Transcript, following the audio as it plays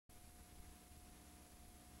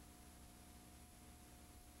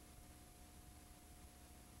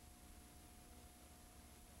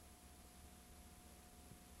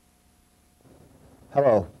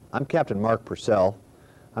Hello, I'm Captain Mark Purcell.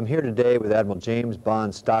 I'm here today with Admiral James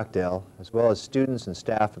Bond Stockdale, as well as students and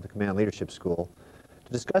staff of the Command Leadership School,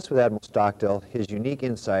 to discuss with Admiral Stockdale his unique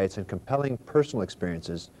insights and compelling personal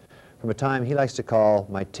experiences from a time he likes to call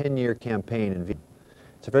my 10-year campaign in Vietnam.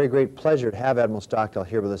 It's a very great pleasure to have Admiral Stockdale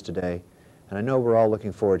here with us today, and I know we're all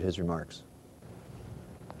looking forward to his remarks.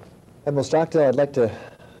 Admiral Stockdale, I'd like to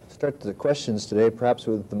start the questions today perhaps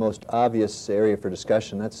with the most obvious area for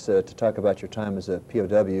discussion. That's to talk about your time as a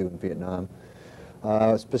POW in Vietnam.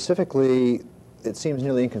 Specifically, it seems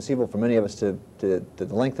nearly inconceivable for many of us to the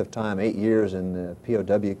length of time, 8 years in the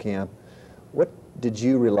POW camp. What did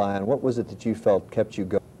you rely on? What was it that you felt kept you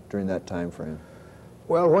going during that time frame?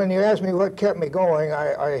 Well, when you ask me what kept me going,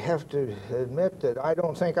 I have to admit that I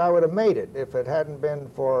don't think I would have made it if it hadn't been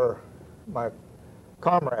for my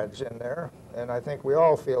comrades in there, and I think we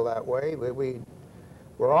all feel that way. We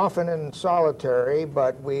were often in solitary,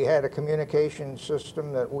 but we had a communication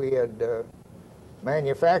system that we had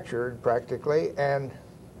manufactured practically, and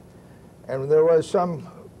there was some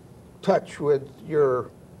touch with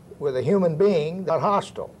a human being, not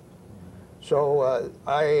hostile. So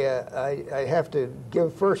I have to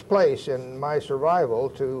give first place in my survival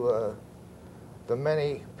to the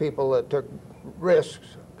many people that took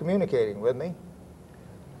risks communicating with me,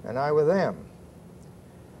 and I with them.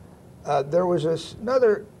 There was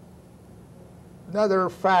another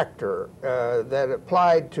factor that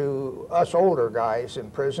applied to us older guys in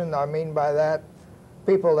prison. I mean by that,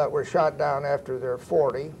 people that were shot down after they're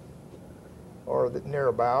 40 or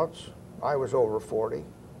nearabouts. I was over 40.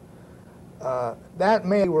 That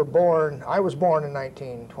meant you were born, I was born in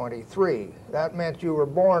 1923. That meant you were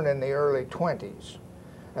born in the early 20s.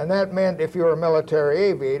 And that meant if you were a military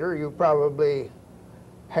aviator, you probably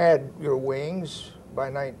had your wings by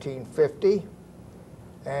 1950,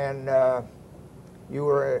 and you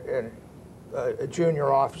were a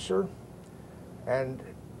junior officer. And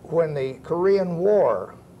when the Korean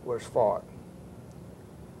War was fought,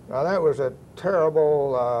 now that was a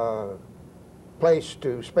terrible place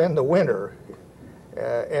to spend the winter,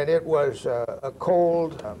 and it was a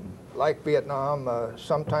cold, like Vietnam,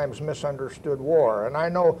 sometimes misunderstood war. And I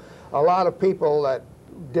know a lot of people that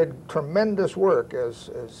did tremendous work as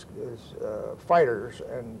fighters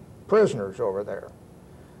and prisoners over there.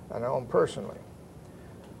 I know them personally.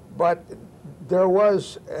 But there were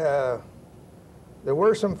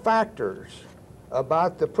some factors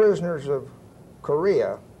about the prisoners of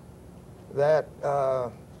Korea that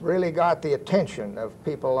really got the attention of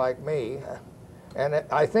people like me. And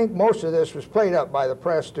I think most of this was played up by the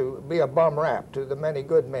press to be a bum rap to the many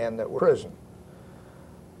good men that were in prison.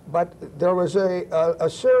 But there was a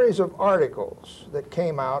series of articles that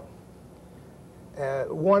came out,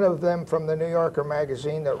 one of them from the New Yorker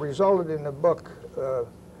magazine that resulted in a book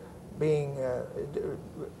being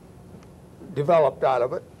developed out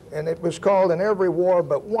of it, and it was called In Every War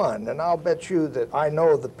But One. And I'll bet you that I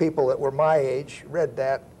know the people that were my age read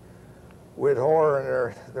that with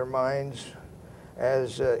horror in their minds,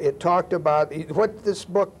 as it talked about, what this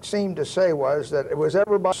book seemed to say was that it was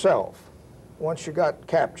everybody's self once you got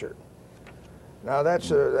captured. Now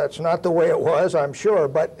that's not the way it was, I'm sure,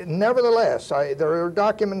 but nevertheless, there are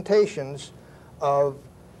documentations of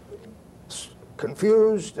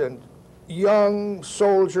confused and young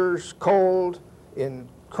soldiers, cold, in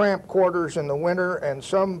cramped quarters in the winter, and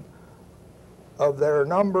some of their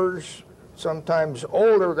numbers, sometimes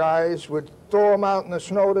older guys, would throw them out in the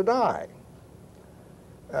snow to die.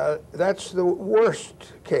 That's the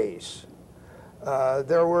worst case.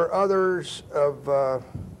 There were others of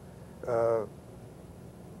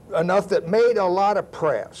enough that made a lot of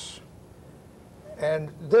press.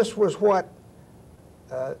 And this was what,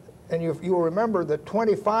 and you'll remember that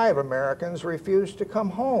 25 Americans refused to come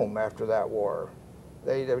home after that war.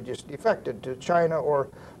 They just defected to China or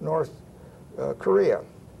North Korea.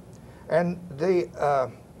 And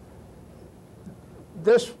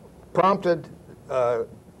this prompted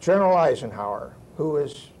General Eisenhower, who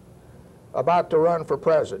is about to run for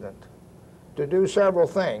president, to do several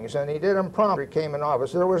things, and he did them promptly. He came in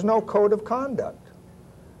office. There was no code of conduct,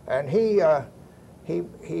 and he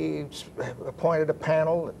appointed a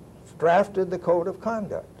panel that drafted the code of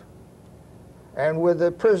conduct, and with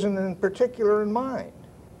the prison in particular in mind.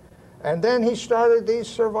 And then he started these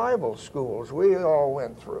survival schools we all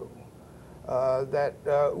went through that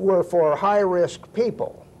were for high-risk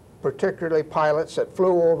people, particularly pilots that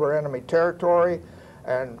flew over enemy territory,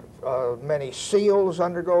 and many SEALs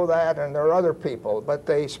undergo that, and there are other people. But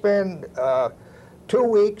they spend 2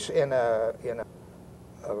 weeks in a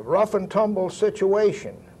rough and tumble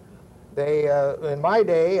situation. They, in my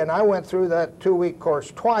day, and I went through that 2-week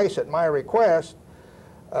course twice at my request,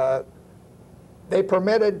 They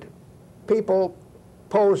permitted people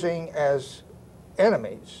posing as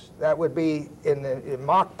enemies. That would be in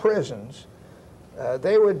mock prisons.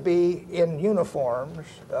 They would be in uniforms,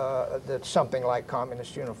 that's something like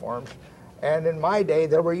communist uniforms. And in my day,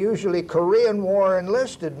 there were usually Korean War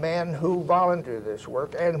enlisted men who volunteered this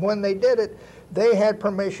work. And when they did it, they had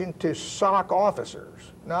permission to sock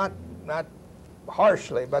officers. Not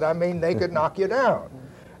harshly, but I mean, they could knock you down.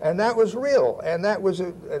 And that was real. And that was,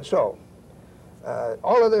 and so,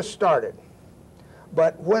 all of this started.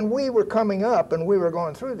 But when we were coming up and we were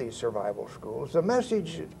going through these survival schools, the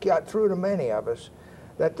message got through to many of us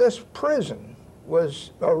that this prison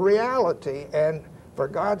was a reality, and for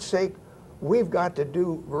God's sake, we've got to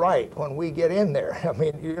do right when we get in there. I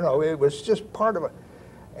mean, you know, it was just part of it.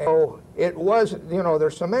 So it was, you know,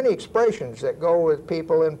 there's so many expressions that go with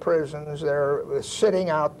people in prisons. They're sitting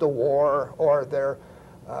out the war, or they're,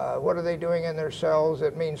 what are they doing in their cells?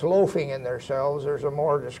 It means loafing in their cells. There's a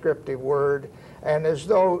more descriptive word. And as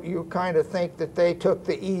though you kind of think that they took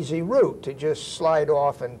the easy route to just slide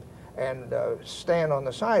off and stand on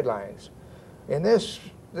the sidelines. In this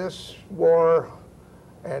war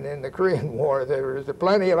and in the Korean War, there was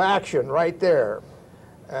plenty of action right there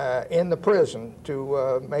in the prison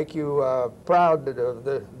to make you proud of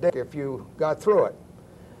the day if you got through it.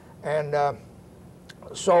 And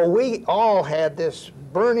so we all had this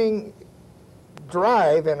burning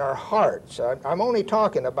drive in our hearts. I'm only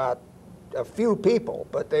talking about a few people,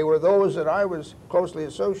 but they were those that I was closely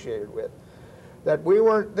associated with, that we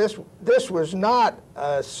weren't, this was not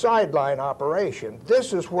a sideline operation.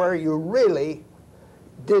 This is where you really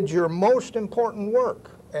did your most important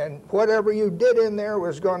work, and whatever you did in there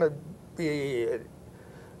was going to be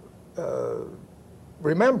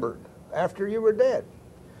remembered after you were dead.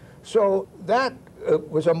 So that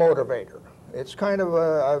was a motivator. It's kind of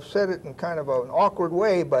a, I've said it in kind of an awkward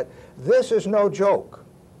way, but this is no joke.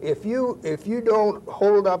 If you don't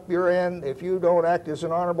hold up your end, if you don't act as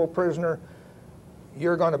an honorable prisoner,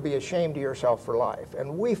 you're going to be ashamed of yourself for life.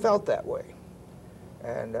 And we felt that way.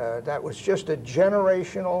 And that was just a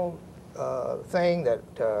generational thing that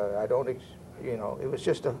I don't, you know, it was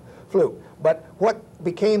just a fluke. But what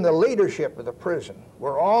became the leadership of the prison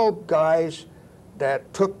were all guys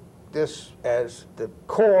that took this as the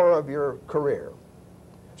core of your career.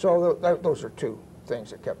 So those are two things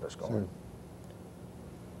that kept us going. Sure.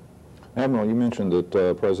 Admiral, you mentioned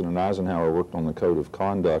that President Eisenhower worked on the Code of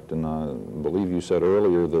Conduct, and I believe you said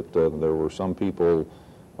earlier that there were some people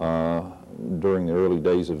during the early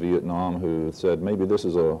days of Vietnam who said maybe this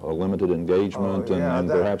is a limited engagement, and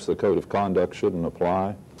perhaps the Code of Conduct shouldn't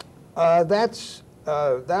apply. That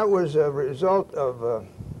was a result of,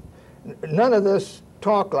 none of this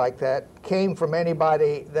talk like that came from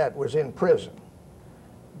anybody that was in prison.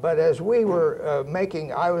 But as we were made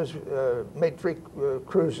 3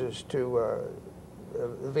 cruises to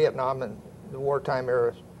Vietnam and the wartime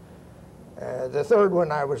eras. The third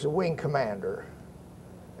one, I was a wing commander.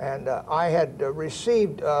 And I had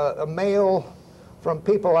received a mail from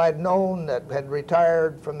people I'd known that had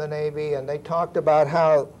retired from the Navy, and they talked about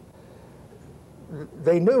how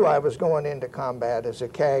they knew I was going into combat as a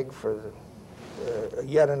CAG for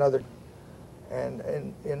yet another.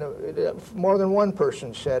 And you know, more than one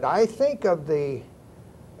person said, I think of the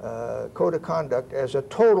Code of Conduct as a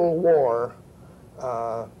total war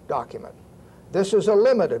document. This is a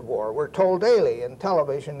limited war. We're told daily in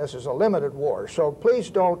television this is a limited war. So please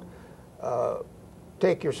don't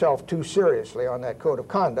take yourself too seriously on that Code of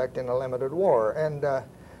Conduct in a limited war. And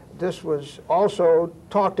this was also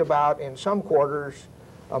talked about in some quarters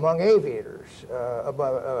among aviators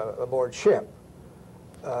aboard ship.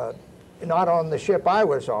 Not on the ship I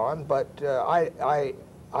was on, but I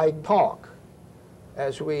talk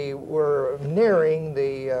as we were nearing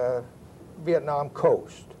the Vietnam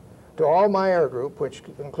coast to all my air group, which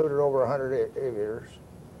included over 100 aviators.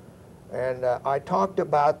 And I talked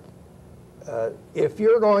about if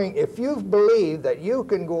you believe that you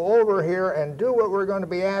can go over here and do what we're going to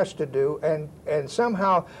be asked to do and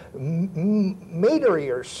somehow meter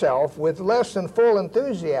yourself with less than full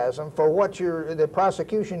enthusiasm for what the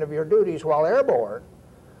prosecution of your duties while airborne,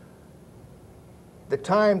 the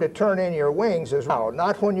time to turn in your wings is now,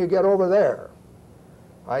 not when you get over there.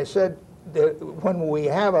 I said that when we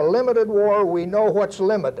have a limited war, we know what's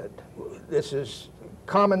limited. This is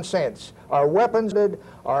common sense. Our weapons,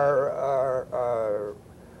 our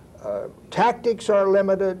tactics are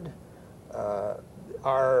limited,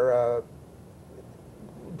 our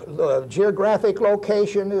geographic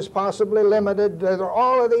location is possibly limited. There are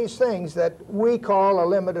all of these things that we call a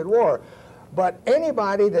limited war. But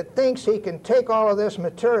anybody that thinks he can take all of this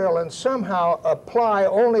material and somehow apply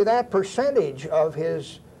only that percentage of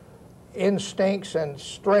his instincts and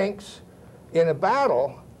strengths in a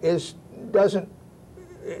battle is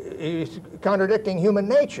contradicting human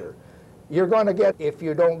nature. You're going to get, if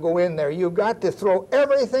you don't go in there, you've got to throw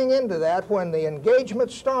everything into that when the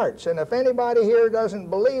engagement starts. And if anybody here doesn't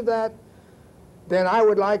believe that, then I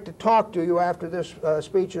would like to talk to you after this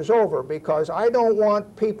speech is over, because I don't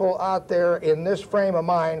want people out there in this frame of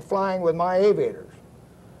mind flying with my aviators.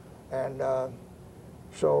 And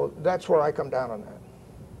so that's where I come down on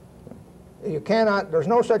that. You cannot, there's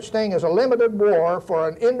no such thing as a limited war for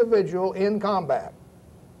an individual in combat.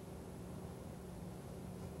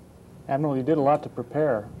 Admiral, you did a lot to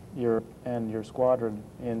prepare your squadron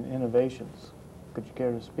in innovations. Could you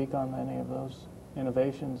care to speak on any of those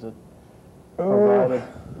innovations that provided?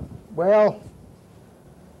 Well,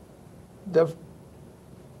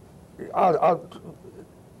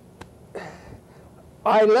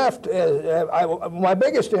 I left, my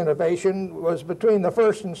biggest innovation was between the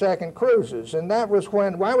first and second cruises, and that was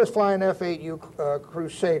when I was flying F-8U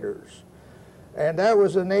Crusaders, and that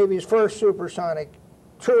was the Navy's first supersonic,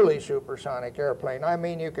 truly supersonic airplane. I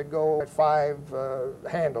mean, you could go at 5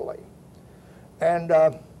 handily. And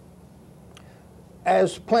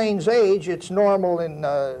as planes age, it's normal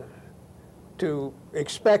to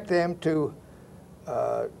expect them to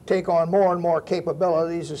take on more and more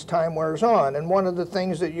capabilities as time wears on. And one of the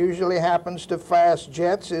things that usually happens to fast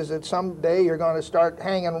jets is that someday you're going to start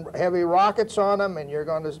hanging heavy rockets on them, and you're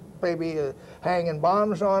going to maybe hanging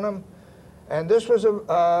bombs on them. And this was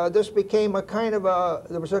this became a kind of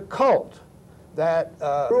there was a cult that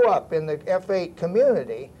grew up in the F-8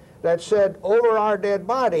 community that said, over our dead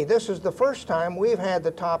body, this is the first time we've had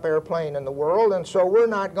the top airplane in the world, and so we're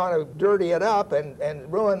not going to dirty it up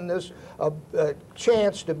and ruin this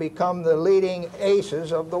chance to become the leading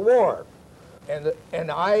aces of the war.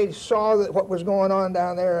 And I saw what was going on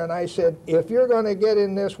down there, and I said, if you're going to get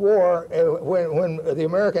in this war, when the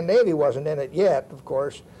American Navy wasn't in it yet, of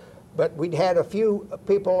course, but we'd had a few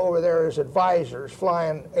people over there as advisors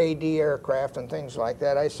flying AD aircraft and things like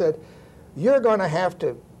that. I said, you're going to have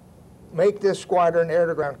to make this squadron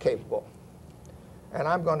air-to-ground capable, and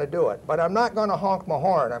I'm going to do it. But I'm not going to honk my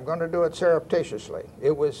horn. I'm going to do it surreptitiously.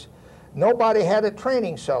 It was, nobody had a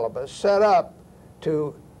training syllabus set up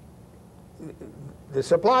to, the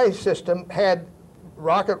supply system had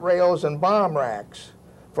rocket rails and bomb racks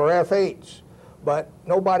for F-8s, but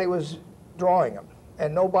nobody was drawing them.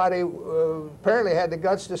 And nobody apparently had the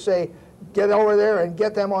guts to say, get over there and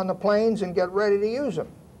get them on the planes and get ready to use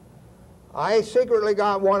them. I secretly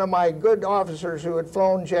got one of my good officers who had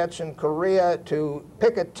flown jets in Korea to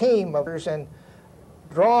pick a team of us and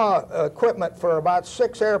draw equipment for about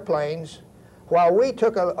 6 airplanes while we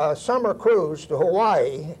took a summer cruise to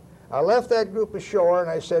Hawaii. I left that group ashore and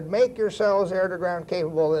I said, make yourselves air-to-ground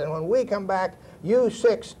capable, and when we come back, you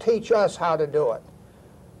 6 teach us how to do it.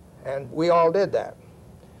 And we all did that.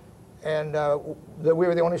 And we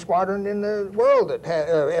were the only squadron in the world that had,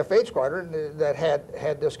 F-8 squadron, that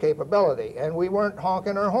had this capability. And we weren't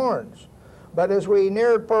honking our horns. But as we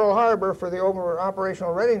neared Pearl Harbor for the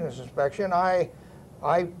operational readiness inspection, I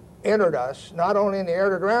entered us not only in the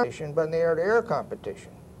air-to-ground competition, but in the air-to-air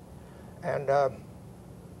competition. And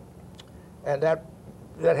that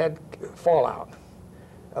had fallout.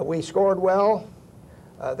 We scored well.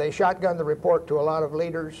 They shotgunned the report to a lot of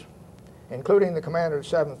leaders, including the commander of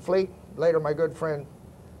the 7th Fleet, later my good friend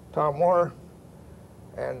Tom Moore.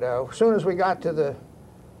 And as soon as we got to the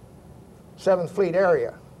 7th Fleet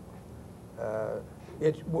area,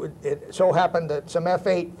 it so happened that some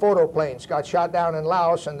F-8 photo planes got shot down in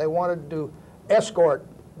Laos, and they wanted to escort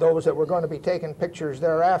those that were going to be taking pictures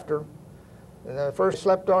thereafter. And I first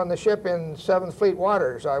slept on the ship in 7th Fleet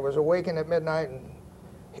waters. I was awakened at midnight, and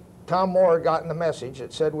Tom Moore had gotten the message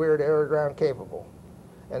that said we were air-to-ground capable.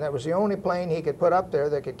 And that was the only plane he could put up there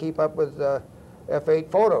that could keep up with F-8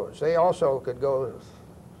 photos. They also could go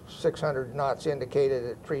 600 knots indicated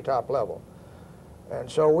at treetop level. And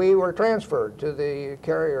so we were transferred to the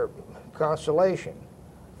carrier Constellation.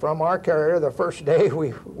 From our carrier, the first day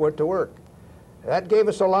we went to work. That gave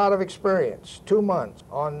us a lot of experience. 2 months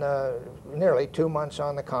on, nearly 2 months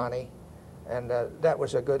on the Connie, and that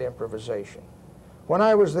was a good improvisation. When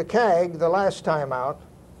I was the CAG, the last time out,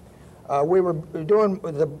 we were doing,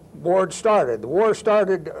 the war started. The war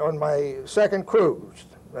started on my 2nd cruise,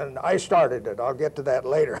 and I started it. I'll get to that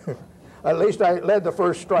later. At least I led the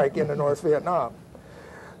first strike into North Vietnam.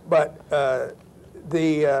 But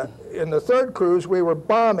in the third cruise, we were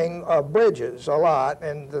bombing bridges a lot,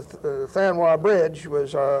 and the Thanwa Bridge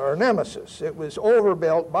was our nemesis. It was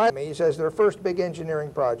overbuilt by me as their first big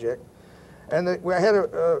engineering project. And we had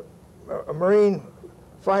a Marine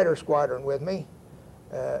fighter squadron with me,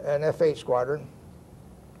 an F-8 squadron.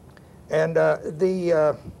 And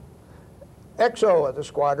the XO of the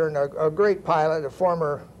squadron, a great pilot, a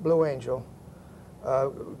former Blue Angel,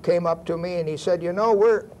 came up to me and he said, you know,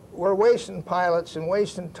 we're wasting pilots and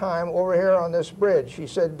wasting time over here on this bridge. He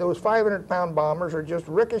said, those 500-pound bombers are just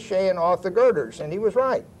ricocheting off the girders, and he was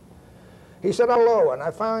right. He said, hello, and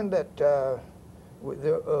I found that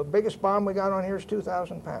the biggest bomb we got on here is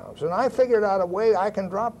 2,000 pounds. And I figured out a way I can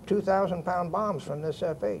drop 2,000-pound bombs from this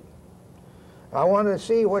F-8. I wanted to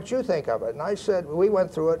see what you think of it. And I said, we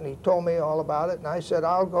went through it, and he told me all about it, and I said,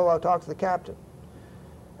 I'll talk to the captain.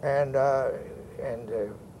 And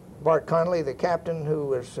Bart Connolly, the captain, who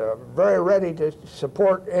was very ready to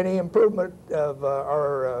support any improvement of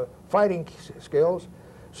our fighting skills,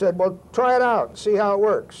 said, well, try it out and see how it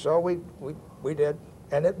works. So we did,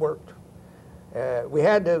 and it worked. We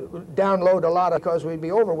had to download a lot because we'd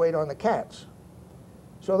be overweight on the cats.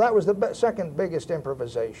 So that was the second biggest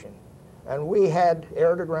improvisation. And we had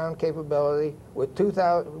air-to-ground capability with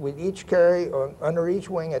 2,000. We'd each carry under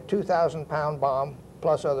each wing a 2,000-pound bomb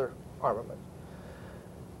plus other armament.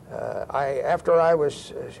 I've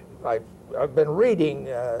been reading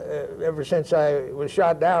ever since I was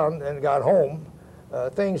shot down and got home,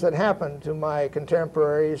 things that happened to my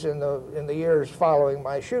contemporaries in the years following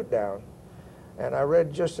my shoot down. And I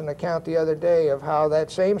read just an account the other day of how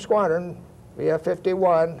that same squadron,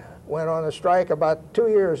 VF-51, went on a strike about 2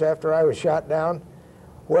 years after I was shot down,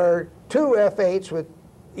 where two F-8s with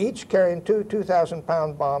each carrying two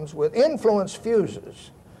 2,000-pound bombs with influence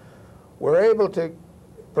fuses were able to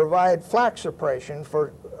provide flak suppression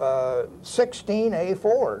for 16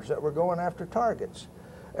 A4s that were going after targets.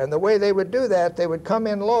 And the way they would do that, they would come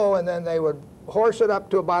in low and then they would horse it up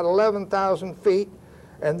to about 11,000 feet,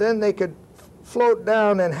 and then they could float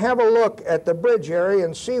down and have a look at the bridge area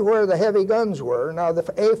and see where the heavy guns were. Now the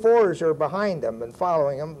A4s are behind them and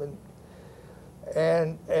following them,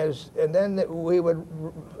 and then we would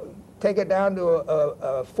take it down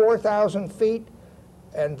to 4,000 feet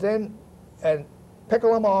and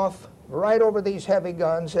pickle them off right over these heavy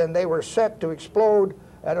guns, and they were set to explode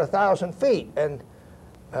at 1,000 feet. And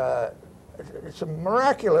it's a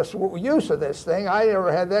miraculous use of this thing. I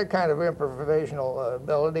never had that kind of improvisational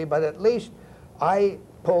ability, but at least I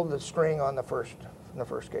pulled the string on the first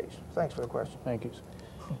case. Thanks for the question. Thank you.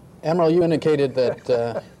 Admiral, you indicated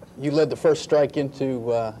that you led the first strike into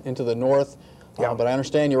the north, Yeah. But I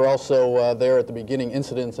understand you were also there at the beginning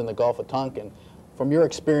incidents in the Gulf of Tonkin. From your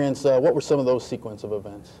experience, what were some of those sequence of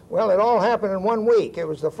events? Well, it all happened in 1 week. It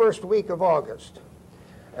was the first week of August.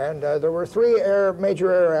 And there were 3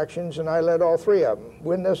 major air actions, and I led all 3 of them.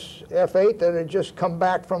 When this F-8 that had just come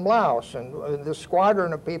back from Laos, and this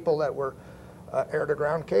squadron of people that were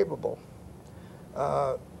air-to-ground capable.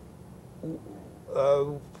 The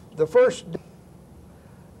first,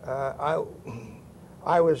 it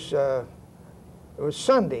was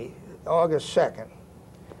Sunday, August 2nd,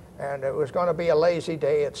 and it was going to be a lazy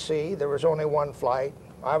day at sea. There was only 1 flight.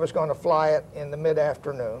 I was going to fly it in the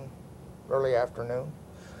mid-afternoon, early afternoon.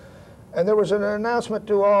 And there was an announcement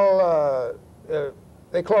to all,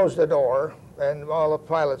 they closed the door, and all the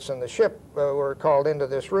pilots in the ship were called into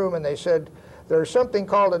this room, and they said, there's something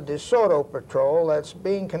called a DeSoto patrol that's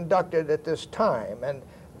being conducted at this time. And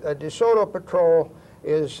a DeSoto patrol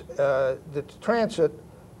is the transit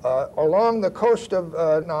along the coast of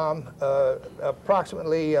Nam,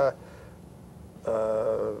 approximately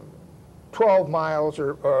 12 miles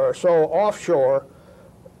or so offshore,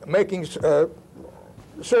 making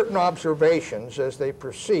certain observations as they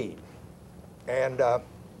proceed. And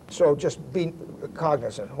so just be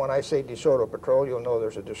cognizant. When I say DeSoto patrol, you'll know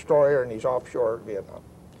there's a destroyer and he's offshore Vietnam.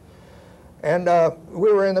 And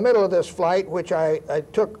we were in the middle of this flight, which I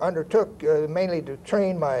undertook mainly to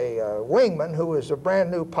train my wingman, who was a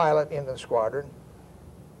brand new pilot in the squadron.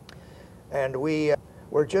 And we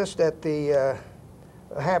were just at the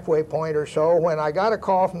halfway point or so when I got a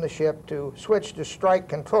call from the ship to switch to strike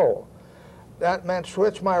control. That meant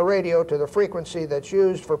switch my radio to the frequency that's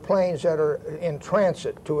used for planes that are in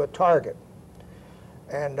transit to a target.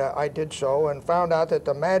 And I did so and found out that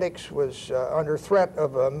the Maddox was under threat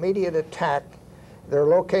of immediate attack. Their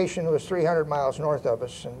location was 300 miles north of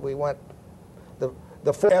us, and we went,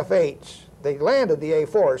 the 4 F-8s, they landed the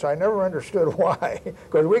A-4s. I never understood why,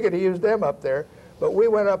 because we could have used them up there. But we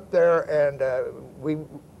went up there, and we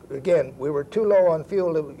were too low on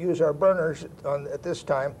fuel to use our burners at this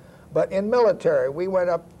time. But in military, we went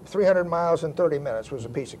up 300 miles in 30 minutes, was a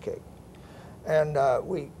piece of cake. And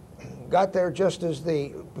we got there just as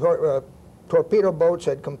the torpedo boats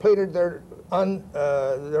had completed their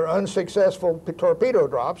unsuccessful torpedo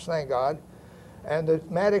drops, thank God, and the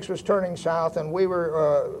Maddox was turning south, and we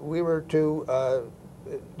were to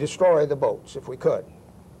destroy the boats if we could.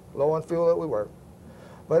 Low on fuel that we were.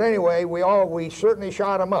 But anyway, we certainly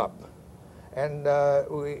shot them up, and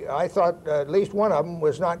I thought at least one of them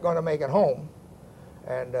was not going to make it home,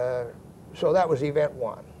 and so that was event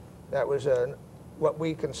one. That was what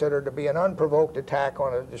we considered to be an unprovoked attack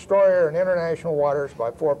on a destroyer in international waters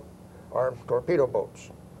by 4 armed torpedo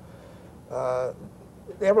boats.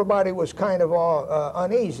 Everybody was kind of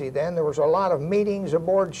uneasy then. There was a lot of meetings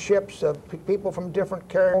aboard ships of people from different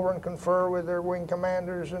carriers over and confer with their wing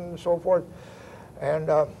commanders and so forth.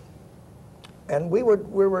 And we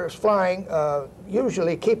were flying,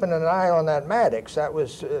 usually keeping an eye on that Maddox. That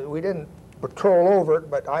was, we didn't patrol over it,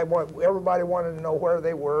 but everybody wanted to know where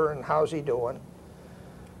they were and how's he doing.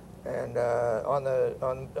 And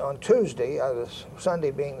on Tuesday,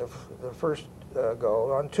 Sunday being the first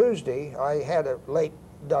go, on Tuesday I had a late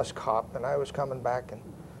dusk hop, and I was coming back, and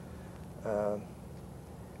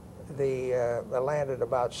I landed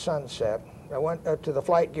about sunset. I went up to the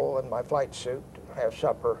flight gear in my flight suit to have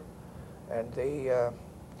supper, and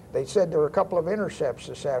they said there were a couple of intercepts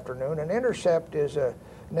this afternoon. An intercept is a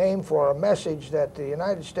name for a message that the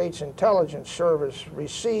United States Intelligence Service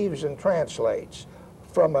receives and translates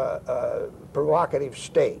from a provocative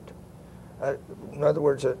state. In other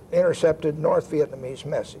words, an intercepted North Vietnamese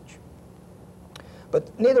message.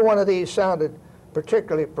 But neither one of these sounded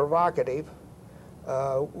particularly provocative.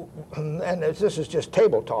 And this is just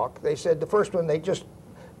table talk. They said the first one, they just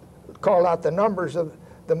called out the numbers of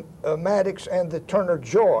the Maddox and the Turner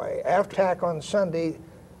Joy. After attack on Sunday,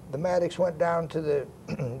 the Maddox went down to the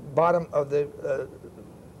bottom of the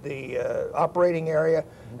operating area,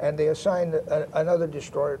 and they assigned another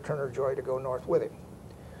destroyer, Turner Joy, to go north with him.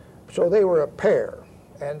 So they were a pair,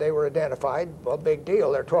 and they were identified. Well, big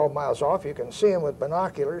deal. They're 12 miles off. You can see them with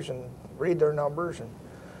binoculars and read their numbers.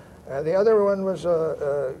 And the other one was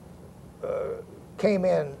came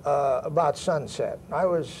in about sunset.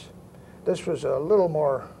 This was a little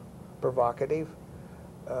more provocative.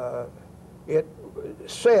 It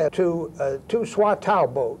said to 2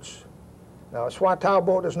 Swatow boats. Now, a Swatow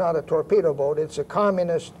boat is not a torpedo boat. It's a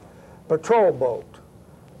communist patrol boat,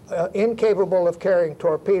 incapable of carrying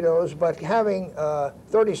torpedoes, but having a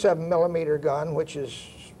 37-millimeter gun, which is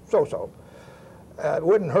so-so. It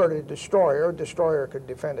wouldn't hurt a destroyer. A destroyer could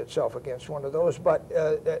defend itself against one of those, but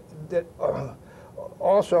that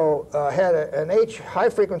also had an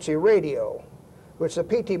high-frequency radio, which the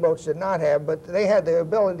PT boats did not have, but they had the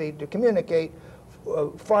ability to communicate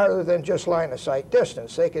farther than just line-of-sight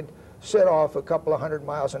distance. They could sit off a couple of 100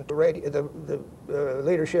 miles into the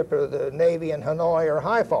leadership of the Navy in Hanoi or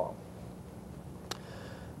Haiphong.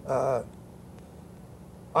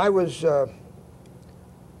 I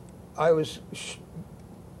was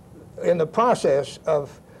in the process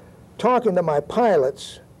of talking to my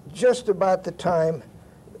pilots just about the time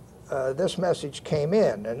this message came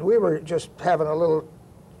in, and we were just having a little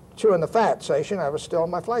chewing the fat session. I was still in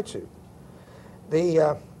my flight suit.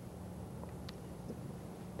 The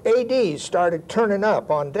ADs started turning up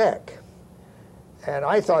on deck, and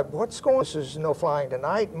I thought, what's going on? This is no flying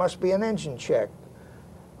tonight. Must be an engine check.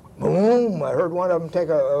 Boom! I heard one of them take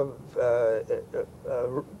a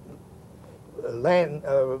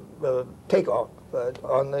takeoff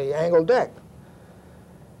on the angled deck.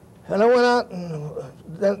 And I went out, and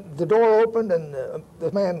then the door opened, and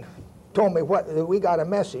the man told me we got a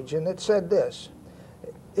message, and it said this.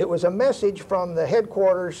 It was a message from the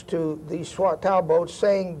headquarters to the Swatow boats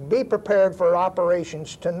saying, be prepared for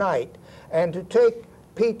operations tonight, and to take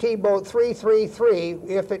PT boat 333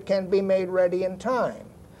 if it can be made ready in time.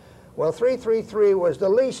 Well, 333 was the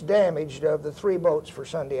least damaged of the 3 boats for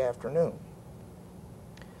Sunday afternoon.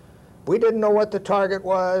 We didn't know what the target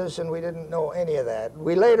was, and we didn't know any of that.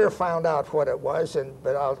 We later found out what it was,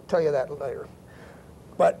 but I'll tell you that later.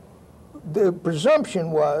 But the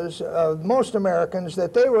presumption was of most Americans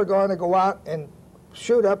that they were going to go out and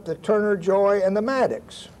shoot up the Turner Joy and the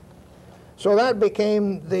Maddox. So that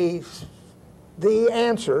became the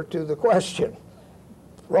answer to the question,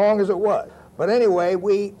 wrong as it was. But anyway,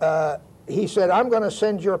 he said, I'm going to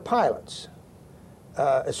send your pilots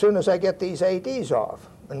as soon as I get these ADs off.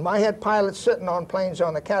 And I had pilots sitting on planes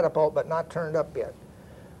on the catapult, but not turned up yet.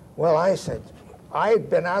 Well, I said, I had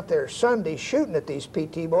been out there Sunday shooting at these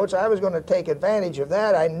PT boats. I was going to take advantage of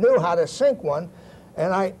that. I knew how to sink one.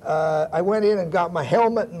 And I went in and got my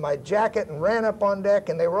helmet and my jacket and ran up on deck,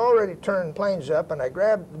 and they were already turning planes up, and I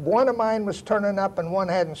grabbed, one of mine was turning up and one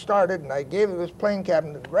hadn't started, and I gave it to his plane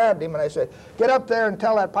captain and grabbed him, and I said, get up there and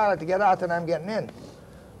tell that pilot to get out, then I'm getting in,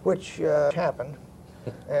 which happened.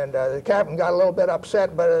 And the captain got a little bit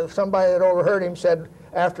upset, but somebody that overheard him said,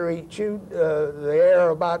 after he chewed the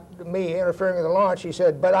air about me interfering with the launch, he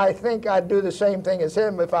said, but I think I'd do the same thing as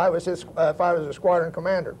him if I was a squadron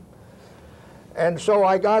commander. And so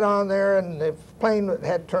I got on there, and the plane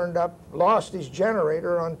had turned up, lost his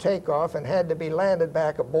generator on takeoff, and had to be landed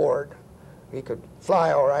back aboard. He could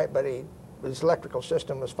fly all right, but his electrical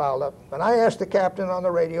system was fouled up. And I asked the captain on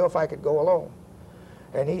the radio if I could go alone.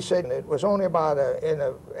 And he said it was only about, in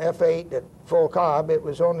a F-8 at full cob, it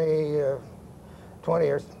was only 20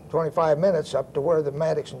 or 25 minutes up to where the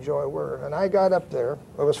Maddox and Joy were. And I got up there.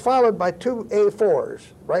 It was followed by two A4s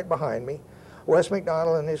right behind me, Wes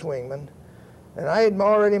McDonald and his wingman. And I had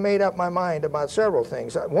already made up my mind about several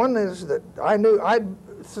things. One is that I knew I'd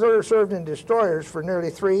served in destroyers for nearly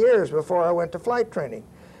 3 years before I went to flight training.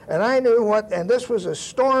 And I knew and this was a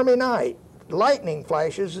stormy night, lightning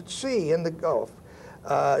flashes at sea in the Gulf,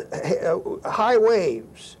 high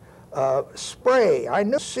waves, spray. I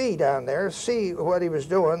knew sea down there, see what he was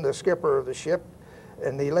doing, the skipper of the ship,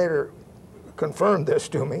 and he later confirmed this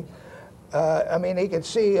to me. I mean, he could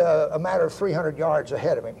see a matter of 300 yards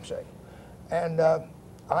ahead of him, say. And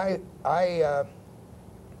I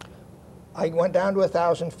went down to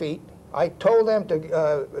 1,000 feet. I told them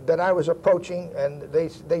that I was approaching, and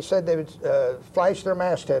they said they would flash their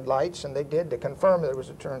masthead lights, and they did to confirm there was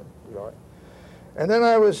a turn yard. And then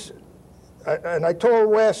I told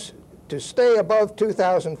Wes to stay above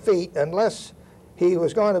 2,000 feet unless he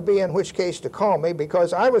was going to be, in which case to call me,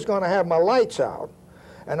 because I was going to have my lights out,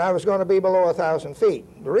 and I was going to be below 1,000 feet.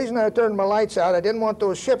 The reason I turned my lights out, I didn't want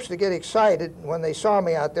those ships to get excited when they saw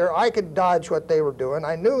me out there. I could dodge what they were doing.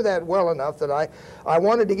 I knew that well enough that I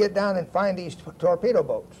wanted to get down and find these torpedo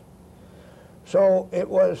boats. So it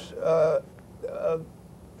was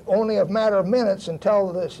only a matter of minutes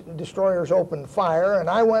until the destroyers opened fire, and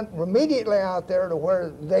I went immediately out there to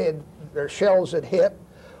where their shells had hit.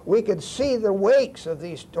 We could see the wakes of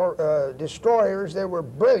these destroyers. They were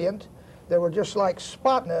brilliant. They were just like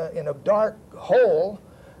spot in a dark hole,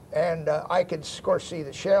 and I could, of course, see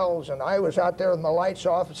the shells, and I was out there with my lights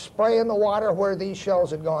off, spraying the water where these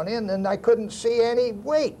shells had gone in, and I couldn't see any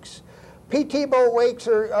wakes. PT boat wakes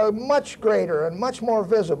are much greater and much more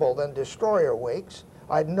visible than destroyer wakes.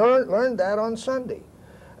 I'd learned that on Sunday,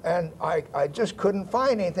 and I just couldn't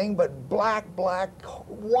find anything but black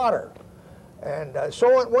water. And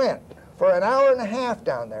so it went. For an hour and a half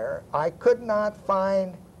down there, I could not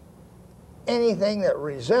find anything that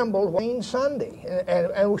resembled Wayne Sunday,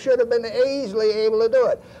 and we should have been easily able to do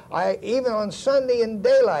it. Even on Sunday in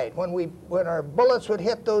daylight, when our bullets would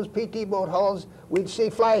hit those PT boat hulls, we'd see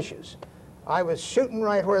flashes. I was shooting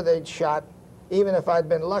right where they'd shot, even if I'd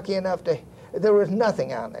been lucky enough to. There was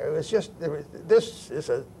nothing on there. It was just this is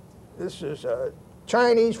a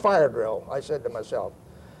Chinese fire drill, I said to myself.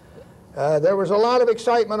 There was a lot of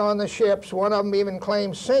excitement on the ships. One of them even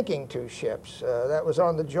claimed sinking 2 ships. That was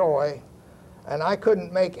on the Joy. And I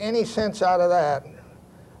couldn't make any sense out of that.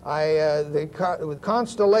 The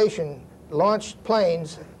Constellation launched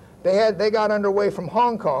planes. They got underway from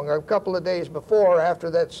Hong Kong a couple of days before,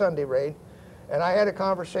 after that Sunday raid. And I had a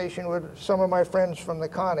conversation with some of my friends from the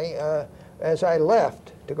Connie as I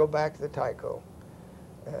left to go back to the Tycho.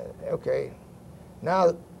 Okay.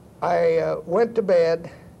 Now, I went to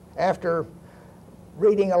bed after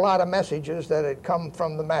reading a lot of messages that had come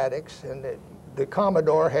from the Maddox, and the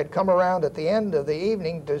Commodore had come around at the end of the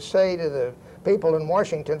evening to say to the people in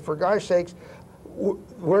Washington, for gosh sakes,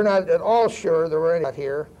 we're not at all sure there were any out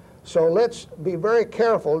here, so let's be very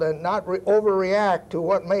careful and not overreact to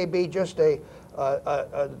what may be just a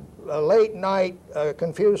late night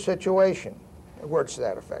confused situation, words to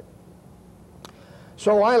that effect.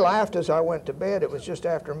 So I laughed as I went to bed. It was just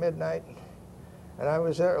after midnight, and I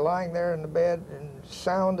was there, lying there in the bed and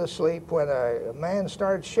sound asleep when a man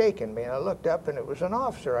started shaking me, and I looked up, and it was an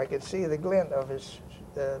officer. I could see the glint of his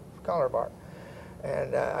collar bar.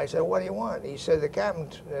 And I said, what do you want? He said, the captain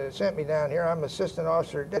sent me down here. I'm assistant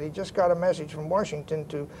officer. He just got a message from Washington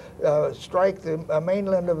to strike the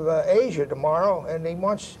mainland of Asia tomorrow, and he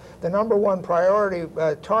wants the #1 priority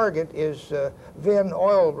target is VIN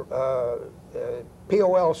oil,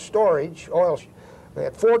 POL storage, oil. We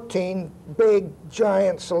had 14 big,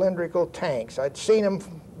 giant cylindrical tanks. I'd seen them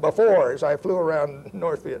before as I flew around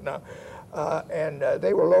North Vietnam. And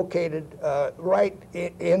they were located right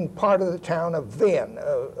in part of the town of Vinh,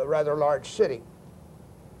 a rather large city.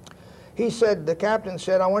 He said, the captain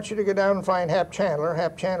said, I want you to go down and find Hap Chandler.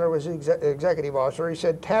 Hap Chandler was the executive officer. He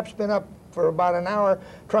said, Hap's been up for about an hour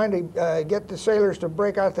trying to get the sailors to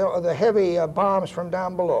break out the heavy bombs from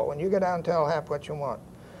down below. And you go down and tell Hap what you want.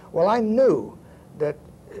 Well, I knew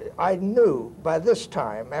by this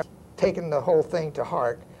time, after taking the whole thing to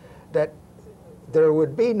heart, that there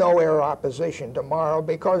would be no air opposition tomorrow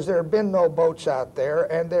because there had been no boats out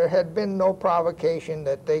there and there had been no provocation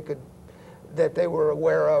that they were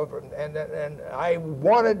aware of, and I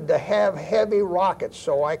wanted to have heavy rockets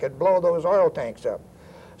so I could blow those oil tanks up.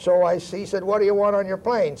 So he said, what do you want on your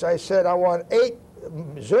planes? I said, I want 8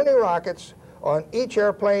 Zuni rockets on each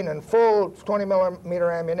airplane and full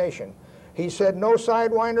 20mm ammunition. He said, no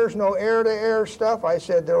sidewinders, no air-to-air stuff. I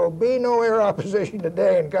said, there will be no air opposition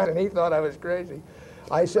today, and he thought I was crazy.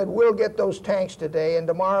 I said, we'll get those tanks today, and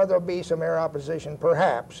tomorrow there'll be some air opposition,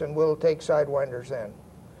 perhaps, and we'll take sidewinders then.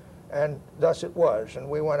 And thus it was, and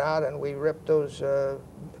we went out and we ripped those,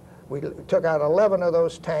 we took out 11 of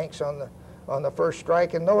those tanks on the first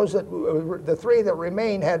strike, and the 3 that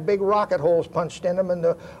remained had big rocket holes punched in them, and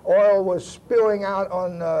the oil was spewing out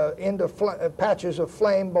into patches of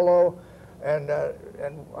flame below, and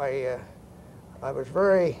I was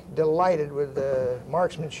very delighted with the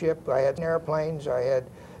marksmanship. I had airplanes, I had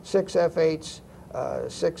 6 F-8s,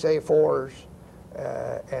 6 A-4s,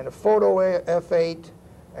 and a photo F-8,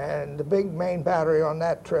 and the big main battery on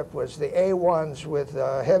that trip was the A-1s with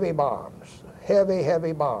heavy bombs,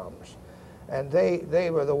 heavy bombs. And they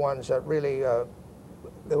were the ones that really,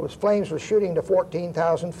 those flames were shooting to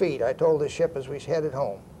 14,000 feet. I told the ship as we headed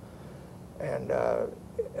home. And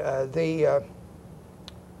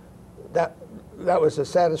that was a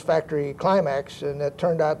satisfactory climax, and it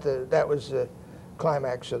turned out that was the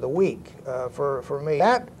climax of the week for me.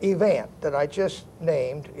 That event that I just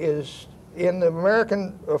named is in the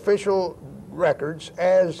American official records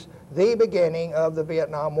as the beginning of the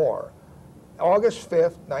Vietnam War. August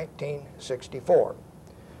 5th, 1964.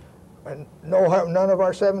 And none of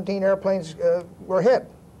our 17 airplanes were hit.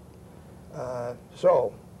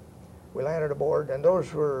 So we landed aboard, and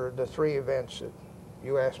those were the 3 events that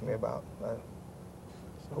you asked me about. I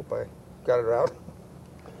hope I got it out.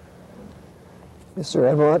 Yes, sir.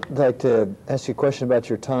 Admiral, I'd like to ask you a question about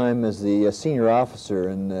your time as the senior officer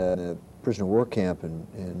in the prisoner of war camp.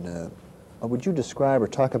 And would you describe or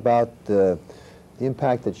talk about the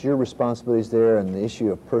impact that your responsibilities there and the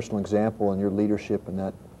issue of personal example and your leadership in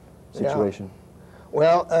that situation? Yeah.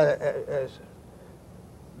 Well,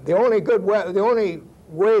 the only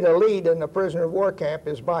way to lead in the prisoner of war camp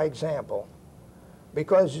is by example,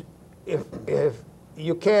 because if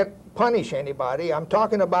you can't punish anybody, I'm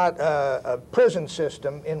talking about a prison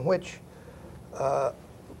system in which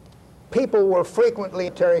people were frequently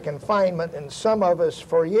in solitary confinement, and some of us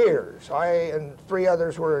for years. I and 3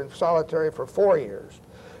 others were in solitary for 4 years.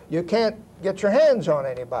 You can't get your hands on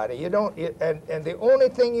anybody. You don't, and the only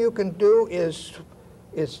thing you can do is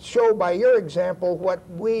show by your example what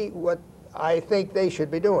I think they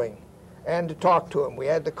should be doing, and to talk to them. We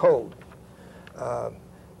had the code.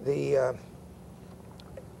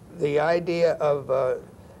 The idea of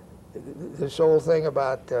this whole thing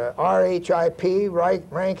about RHIP,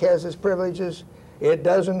 rank has its privileges. It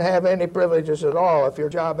doesn't have any privileges at all if you're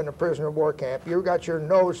a job in a prisoner of war camp. You've got your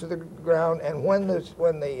nose to the ground, and when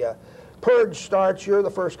the purge starts, you're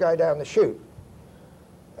the first guy down the chute.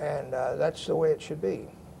 And that's the way it should be.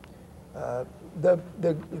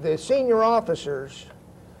 The senior officers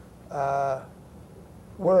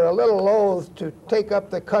were a little loath to take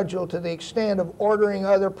up the cudgel to the extent of ordering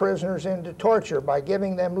other prisoners into torture by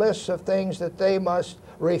giving them lists of things that they must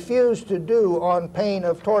refuse to do on pain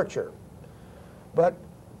of torture. But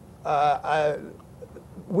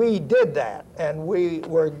we did that, and we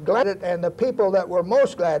were glad at it, and the people that were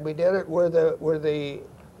most glad we did it were the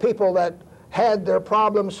people that had their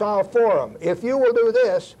problem solved for them. If you will do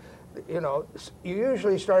this, you know, you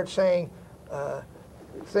usually start saying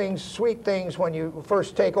sweet things when you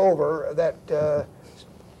first take over that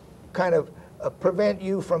kind of prevent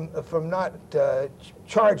you from not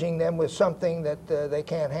charging them with something that they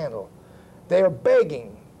can't handle. They're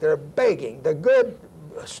begging. They're begging. The good,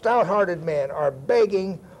 stout-hearted men are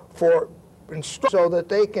begging for instruction so that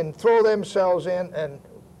they can throw themselves in and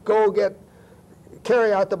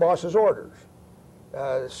carry out the boss's orders.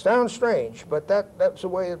 Sounds strange, but that's the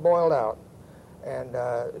way it boiled out. And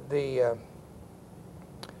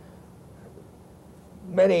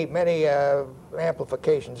many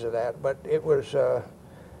amplifications of that, but it was a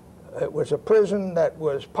prison that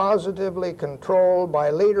was positively controlled by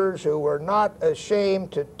leaders who were not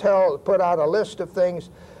ashamed to put out a list of things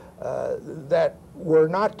that were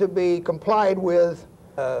not to be complied with.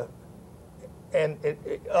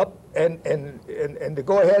 to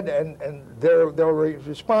go ahead and their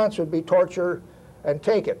response would be torture and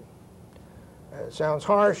take it. It sounds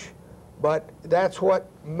harsh, but that's what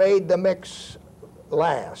made the mix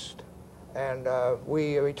last. And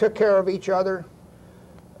we took care of each other.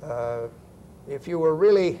 If you were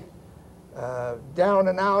really down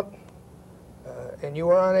and out and you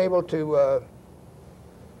were unable to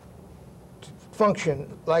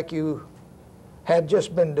function like you had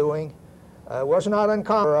just been doing, it was not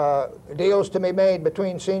uncommon for deals to be made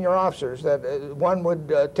between senior officers that one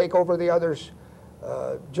would take over the other's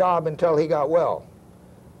job until he got well.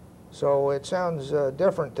 So it sounds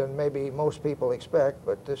different than maybe most people expect,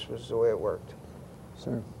 but this was the way it worked.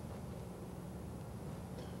 Sir.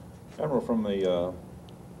 Admiral, from the,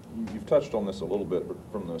 you've touched on this a little bit, but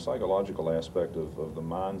from the psychological aspect of the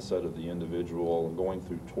mindset of the individual, going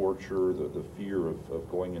through torture, the fear of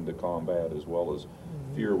going into combat, as well as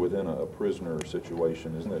fear within a prisoner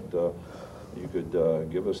situation, isn't it, you could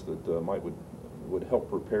give us that would help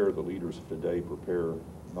prepare the leaders of today, prepare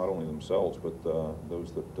not only themselves, but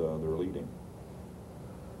those that they're leading?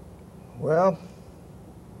 Well,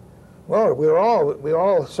 we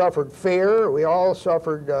all suffered fear. We all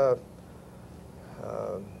suffered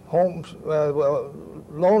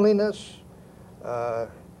loneliness.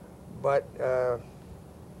 But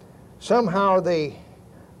somehow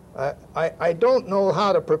I don't know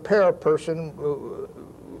how to prepare a person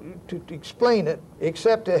to explain it,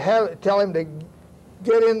 except to tell him to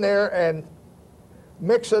get in there and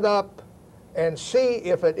mix it up and see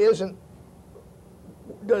if it isn't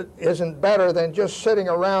better than just sitting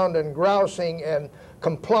around and grousing and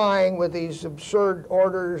complying with these absurd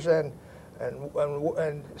orders and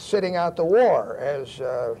sitting out the war, as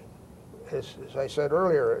I said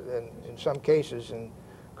earlier, in some cases in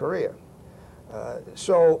Korea.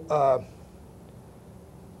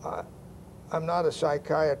 I'm not a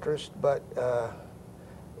psychiatrist, but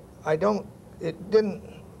it didn't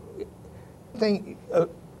think a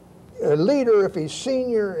leader, if he's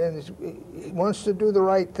senior and he wants to do the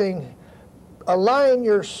right thing, align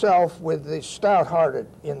yourself with the stout-hearted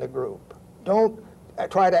in the group. Don't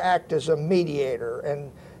try to act as a mediator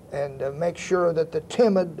and make sure that the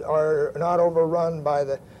timid are not overrun by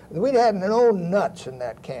the. We had no nuts in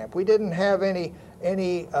that camp. We didn't have any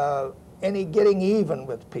getting even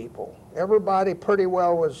with people. Everybody pretty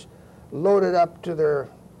well was loaded up to their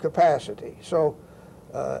capacity. So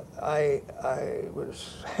I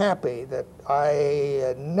was happy that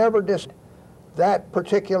I never dissed that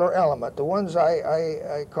particular element. The ones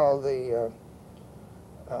I call the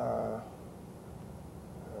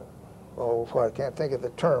I can't think of the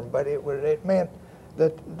term, but it meant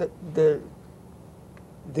that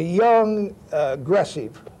the young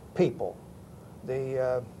aggressive people,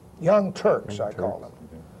 the young Turks, I call them,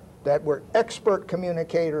 that were expert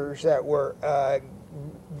communicators, that were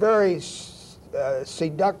very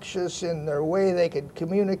seductious in their way they could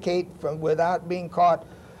communicate without being caught,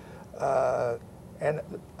 and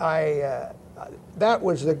that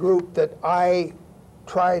was the group that I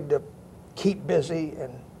tried to keep busy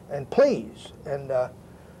and please, and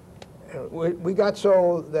we got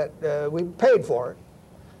so that we paid for it.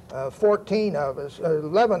 14 of us,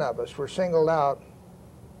 11 of us were singled out,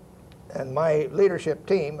 and my leadership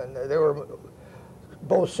team, and they were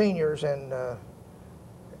both seniors and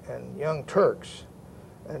and young Turks,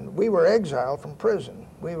 and we were exiled from prison.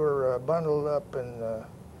 We were bundled up, and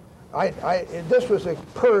this was a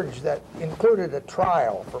purge that included a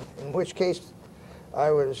trial, in which case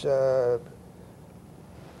I was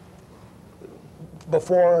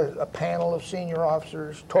before a panel of senior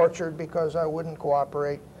officers, tortured because I wouldn't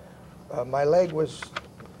cooperate. My leg was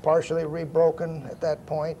partially rebroken at that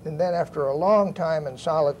point, and then after a long time in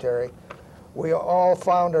solitary, we all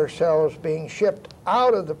found ourselves being shipped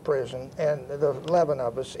out of the prison, and the 11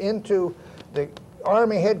 of us, into the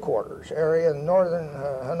Army headquarters area in northern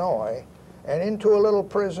Hanoi, and into a little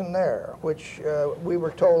prison there, which we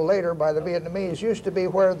were told later by the Vietnamese used to be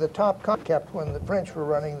where the top kept when the French were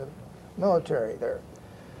running the military there.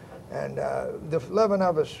 And the 11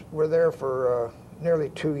 of us were there for nearly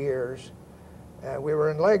 2 years. We were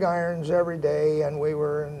in leg irons every day, and we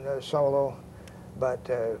were in solo, but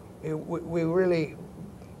we really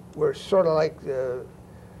were sort of like the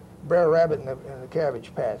Brer Rabbit in the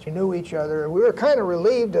Cabbage Patch. We knew each other. We were kind of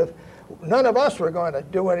relieved of none of us were going to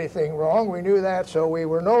do anything wrong. We knew that, so we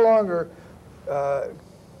were no longer,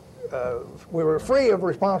 we were free of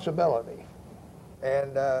responsibility.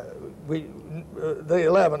 And the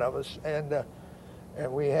 11 of us, and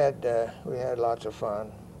we had lots of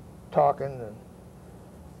fun talking,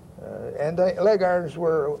 and the leg irons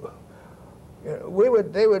were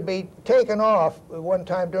they would be taken off one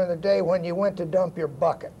time during the day when you went to dump your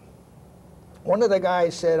bucket. One of the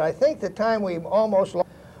guys said, I think the time we almost lost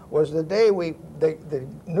was the day the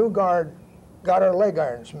new guard got our leg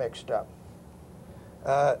irons mixed up.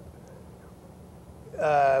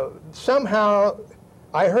 Somehow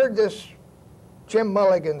I heard this Jim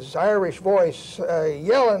Mulligan's Irish voice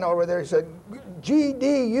yelling over there. He said,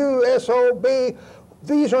 GDUSOB,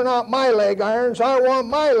 these are not my leg irons, I want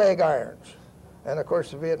my leg irons. And of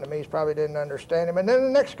course the Vietnamese probably didn't understand him. And then the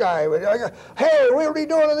next guy would, hey, what are you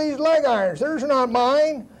doing to these leg irons? They're not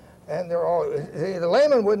mine. And they're all, the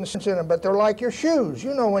layman wouldn't sense in them, but they're like your shoes.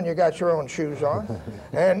 You know when you got your own shoes on.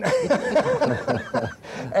 And,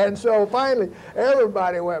 and so finally,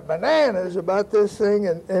 everybody went bananas about this thing.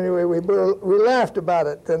 And anyway, we laughed about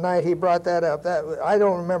it the night he brought that up. I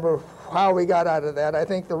don't remember how we got out of that. I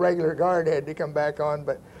think the regular guard had to come back on,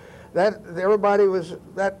 but everybody was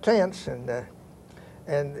that tense.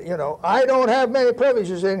 And you know, I don't have many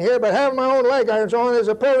privileges in here, but having my own leg irons on is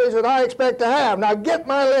a privilege that I expect to have. Now get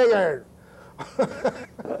my leg iron.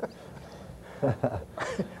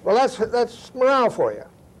 Well, that's morale for you.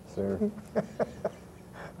 Sir.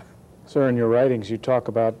 Sir, in your writings, you talk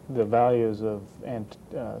about the values of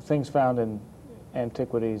things found in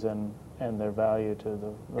antiquities and their value to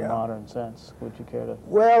the modern sense. Would you care to?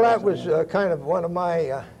 Well, that was kind of one of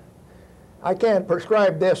my. I can't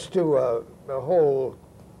prescribe this to the whole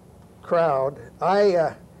crowd.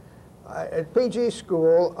 At PG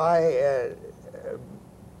school, I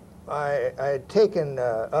had taken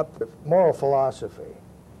up moral philosophy,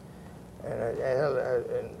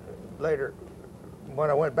 and later, when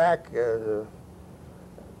I went back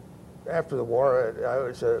after the war, I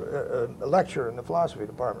was a lecturer in the philosophy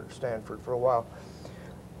department at Stanford for a while.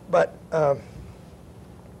 But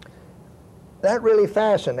that really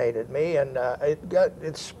fascinated me, and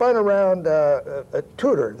it spun around a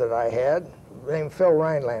tutor that I had named Phil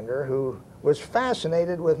Rhinelander, who was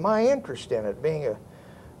fascinated with my interest in it, being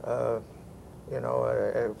a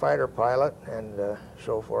fighter pilot and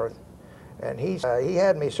so forth. And he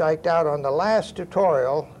had me psyched out on the last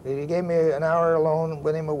tutorial. He gave me an hour alone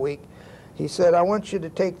with him a week. He said, I want you to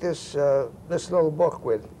take this little book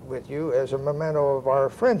with you as a memento of our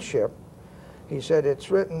friendship. He said,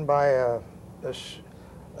 it's written by a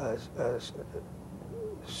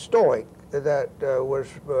Stoic that was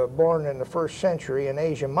born in the 1st century in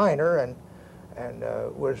Asia Minor and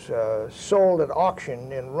was sold at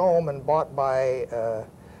auction in Rome and bought by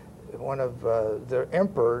one of the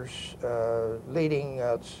emperors leading,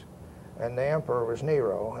 and the emperor was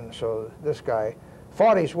Nero. And so this guy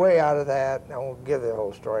fought his way out of that. I won't give the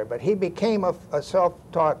whole story, but he became a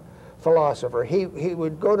self-taught philosopher. He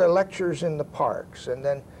would go to lectures in the parks, and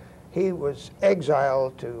then he was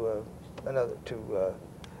exiled to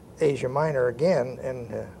Asia Minor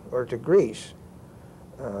again, or to Greece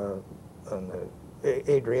on the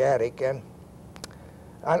Adriatic, and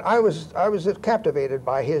I was captivated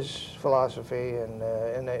by his philosophy, and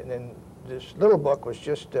this little book was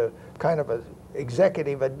just a kind of an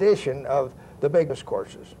executive edition of the big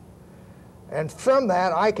discourses, and from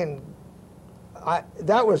that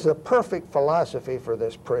that was the perfect philosophy for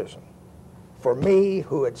this prison. For me,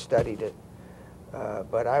 who had studied it,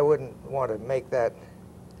 but I wouldn't want to make that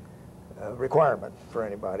requirement for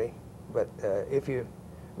anybody. But if you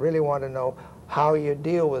really want to know how you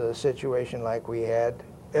deal with a situation like we had,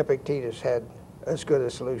 Epictetus had as good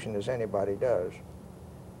a solution as anybody does.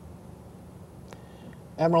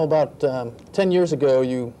 Admiral, about 10 years ago,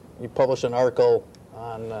 you published an article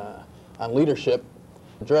on leadership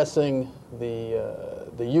addressing the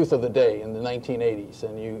youth of the day in the 1980s,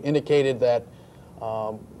 and you indicated that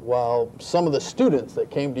while some of the students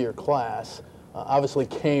that came to your class obviously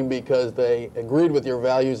came because they agreed with your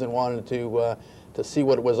values and wanted to see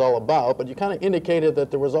what it was all about, but you kind of indicated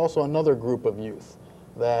that there was also another group of youth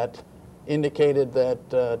that indicated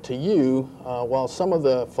that to you, while some of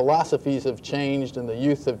the philosophies have changed and the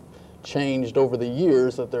youth have changed over the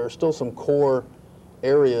years, that there are still some core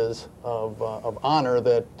areas of honor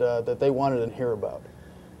that they wanted to hear about.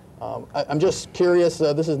 I'm just curious,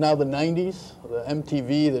 this is now the 90s, the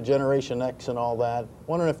MTV, the Generation X and all that.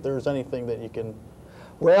 Wondering if there's anything that you can...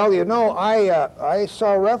 Well, you know, I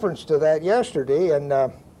saw reference to that yesterday, and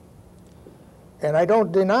I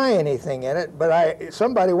don't deny anything in it, but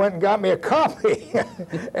somebody went and got me a copy,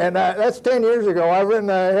 and that's 10 years ago. I've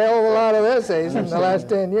written a hell of a lot of essays in the last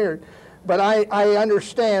 10 years. But I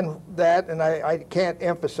understand that, and I can't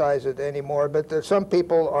emphasize it anymore, but some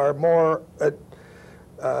people are more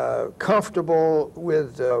comfortable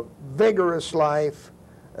with a vigorous life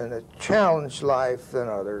and a challenged life than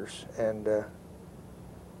others. And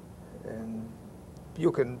And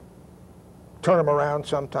you can turn them around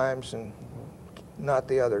sometimes and not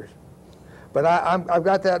the others. But I've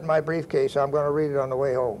got that in my briefcase. I'm going to read it on the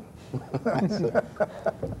way home.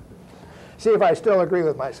 See if I still agree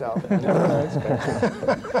with myself.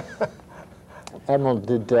 Admiral,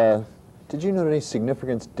 did you note any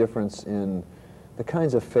significant difference in the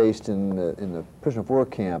kinds of faced in the prisoner of war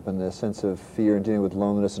camp, and the sense of fear and dealing with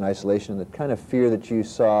loneliness and isolation, the kind of fear that you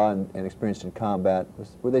saw and experienced in combat?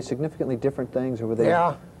 Were they significantly different things, or were they?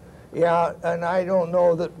 Yeah, and I don't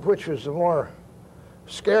know which was the more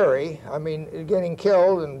scary. I mean, getting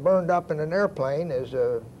killed and burned up in an airplane is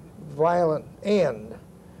a violent end.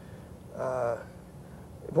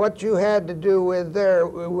 What you had to do with there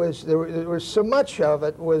was so much of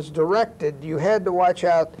it was directed. You had to watch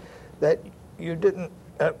out that you didn't.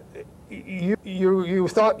 You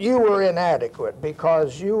thought you were inadequate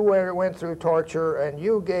because you went through torture and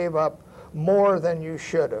you gave up more than you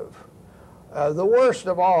should have. The worst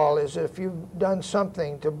of all is if you've done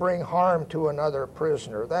something to bring harm to another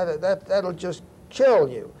prisoner. That'll just kill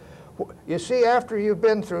you. You see, after you've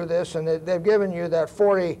been through this and they've given you that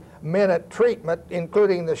 40-minute treatment,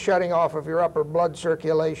 including the shutting off of your upper blood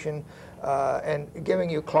circulation and giving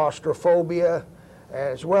you claustrophobia,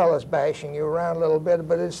 as well as bashing you around a little bit,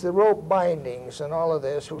 but it's the rope bindings and all of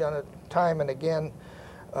this. We've done it time and again.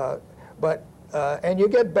 And you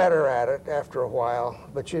get better at it after a while,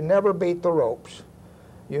 but you never beat the ropes.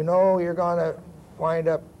 You know you're going to wind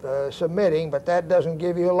up submitting, but that doesn't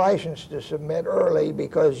give you a license to submit early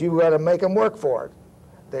because you got to make them work for it.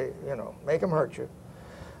 They, make them hurt you.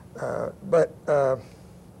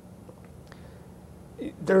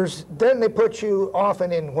 Then they put you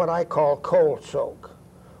often in what I call cold soak,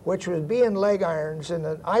 which was be in leg irons in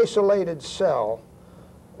an isolated cell,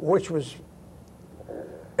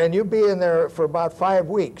 and you'd be in there for about 5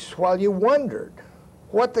 weeks while you wondered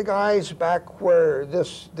what the guys back where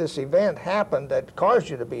this event happened that caused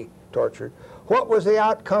you to be tortured, what was the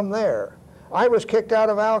outcome there? I was kicked out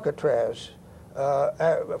of Alcatraz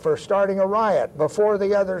for starting a riot before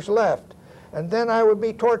the others left. And then I would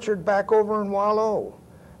be tortured back over in Wallow.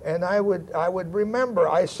 And I would remember,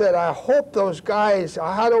 I said, I hope those guys,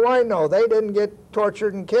 how do I know? They didn't get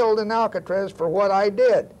tortured and killed in Alcatraz for what I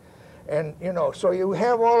did. And, so you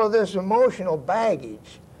have all of this emotional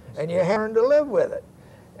baggage, and you learn to live with it.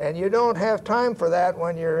 And you don't have time for that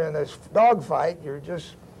when you're in this dogfight. It's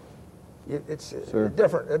a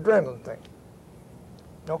different adrenaline thing.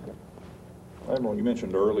 Okay. Admiral, you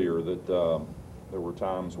mentioned earlier that there were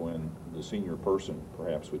times when the senior person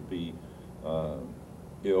perhaps would be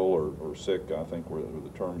ill or sick, I think were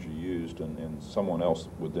the terms you used, and someone else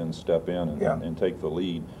would then step in and take the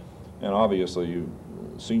lead. And obviously,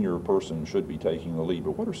 senior person should be taking the lead,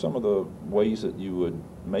 but what are some of the ways that you would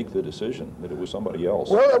make the decision that it was somebody else?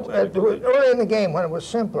 Well, early in the game when it was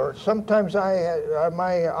simpler, sometimes I had a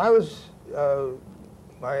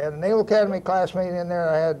Naval Academy classmate in there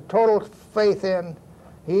I had total faith in,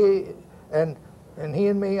 he and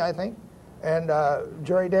me, I think, and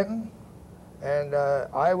Jerry Denton. And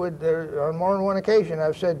I would, on more than one occasion,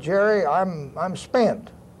 I've said, Jerry, I'm spent.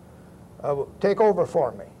 Take over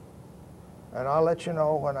for me. And I'll let you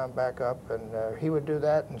know when I'm back up. And he would do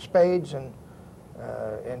that in spades and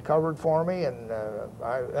covered for me. And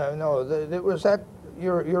I know it was that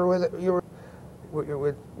you're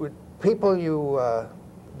with people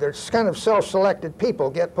there's kind of self-selected people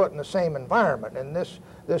get put in the same environment. And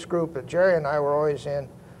this group that Jerry and I were always in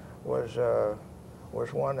was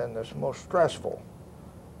one and the most stressful.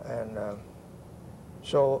 And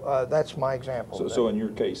so that's my example. So in your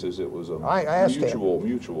cases, it was a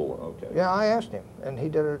mutual. Okay. Yeah, I asked him, and he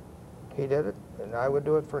did it, and I would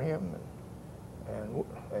do it for him,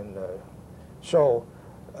 and so,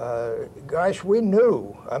 gosh, we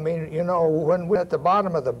knew. I mean, when we're at the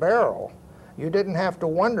bottom of the barrel, you didn't have to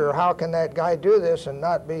wonder how can that guy do this and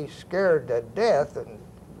not be scared to death and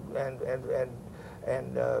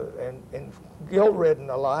guilt-ridden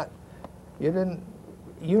a lot.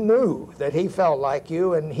 You knew that he felt like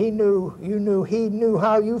you, and he knew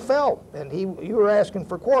how you felt, and you were asking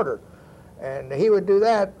for quarter, and he would do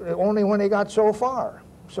that only when he got so far.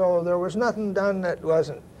 So there was nothing done that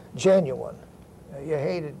wasn't genuine. You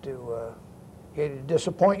hated to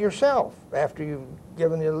disappoint yourself after you've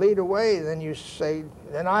given the lead away. Then you say,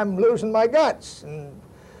 "Then I'm losing my guts," and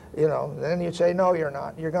then you'd say, "No, you're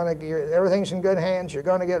not. Everything's in good hands. You're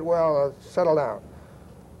going to get well. Settle down."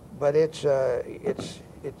 But it's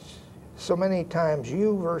so many times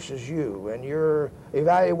you versus you and your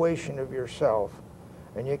evaluation of yourself,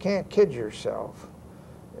 and you can't kid yourself.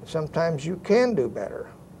 Sometimes you can do better,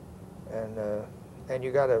 and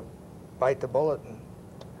you got to bite the bullet and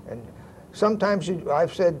And sometimes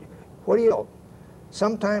I've said, what do you?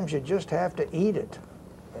 Sometimes you just have to eat it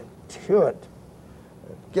and chew it,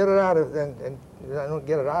 get it out of, and I don't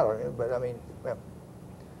get it out of it, but I mean, well,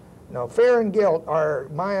 no, fear and guilt are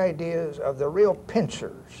my ideas of the real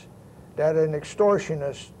pincers that an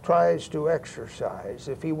extortionist tries to exercise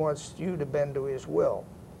if he wants you to bend to his will.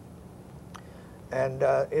 And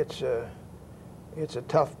it's a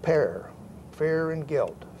tough pair, fear and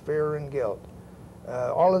guilt, fear and guilt.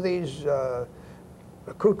 All of these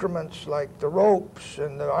accoutrements like the ropes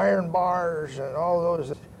and the iron bars and all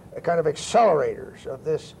those kind of accelerators of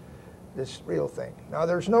this real thing. Now,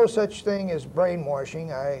 there's no such thing as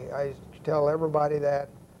brainwashing. I tell everybody that.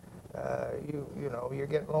 You know, you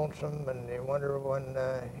get lonesome and you wonder when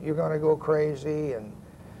you're going to go crazy, and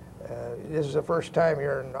this is the first time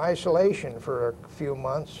you're in isolation for a few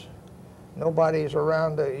months. Nobody's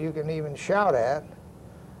around you can even shout at,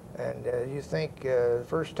 and you think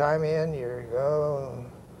first time in, you're, oh,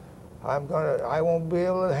 I won't be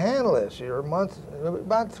able to handle this. You're a month,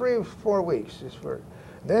 about 3 or 4 weeks.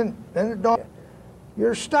 Then it dawned,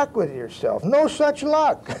 you're stuck with yourself. No such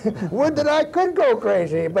luck. Would that I could go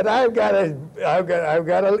crazy, but I've got to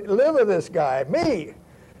live with this guy, me.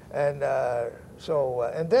 And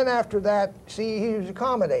and then after that, see, he's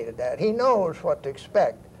accommodated that. He knows what to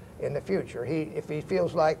expect in the future. If he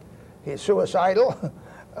feels like he's suicidal,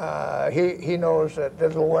 he knows that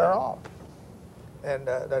it'll wear off. And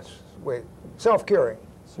that's self-curing.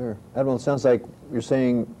 Sure. Admiral, it sounds like you're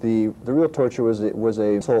saying the real torture was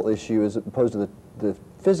a soul issue as opposed to the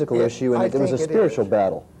physical issue, and it was a spiritual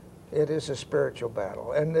battle. It is a spiritual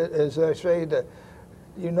battle. And as I say,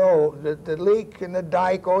 you know, the leak in the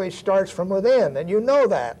dike always starts from within, and you know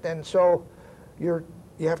that. And so you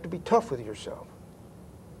have to be tough with yourself.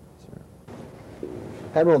 Sure.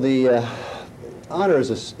 Admiral, the honor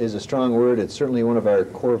is a strong word. It's certainly one of our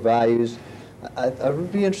core values. I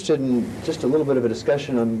would be interested in just a little bit of a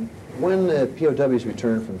discussion on when the POWs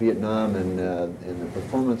returned from Vietnam and the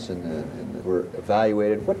performance and were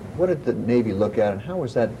evaluated. What did the Navy look at, and how were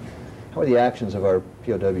the actions of our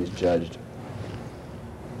POWs judged?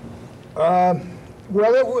 Well,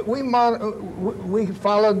 we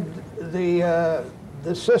followed the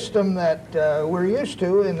system that we're used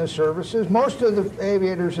to in the services. Most of the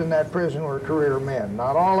aviators in that prison were career men.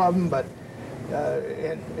 Not all of them, but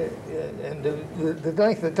and the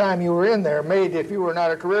length of time you were in there made, if you were not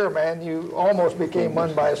a career man, you almost became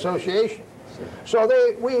one by association. So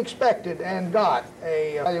we expected and got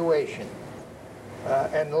a evaluation.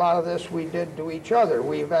 And a lot of this we did to each other.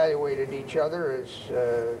 We evaluated each other as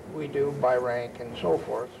we do by rank and so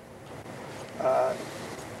forth.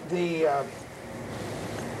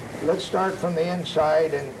 Let's start from the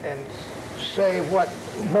inside and say what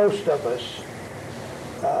most of us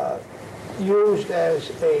used as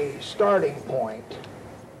a starting point.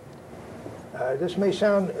 This may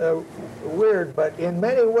sound weird, but in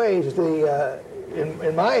many ways,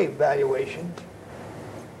 in my evaluation,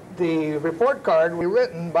 the report card was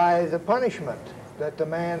written by the punishment that the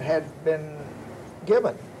man had been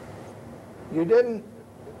given. You didn't,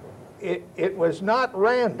 it was not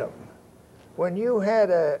random. When you had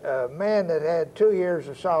a man that had 2 years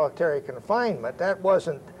of solitary confinement, that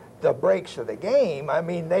wasn't the breaks of the game. I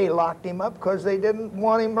mean, they locked him up because they didn't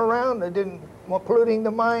want him around. They didn't want polluting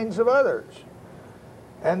the minds of others.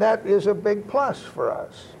 And that is a big plus for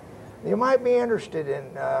us. You might be interested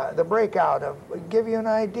in the breakout give you an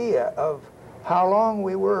idea of how long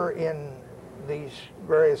we were in these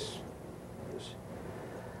various,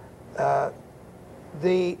 the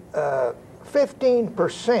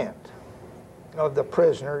 15% of the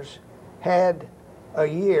prisoners had a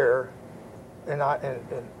year in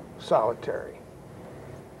solitary.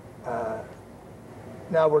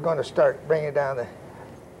 Now we're going to start bringing it down to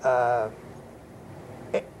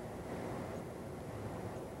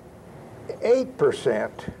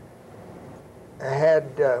 8%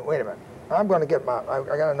 had, wait a minute, I'm going to get I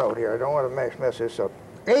got a note here, I don't want to mess this up.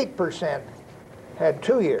 8% had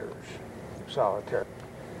 2 years solitary.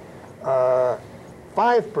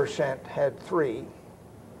 5% had 3.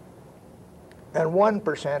 And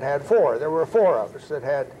 1% had 4. There were 4 of us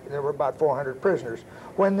there were about 400 prisoners.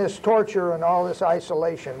 When this torture and all this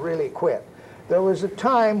isolation really quit, there was a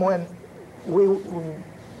time when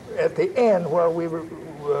at the end where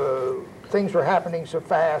things were happening so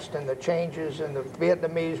fast and the changes and the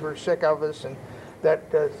Vietnamese were sick of us and that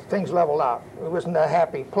things leveled out. It wasn't a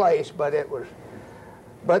happy place, but it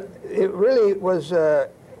really was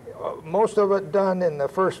most of it done in the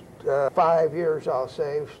first 5 years, I'll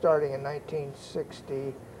say, starting in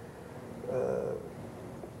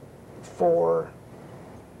 1964.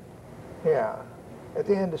 Yeah, at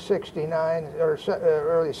the end of '69 or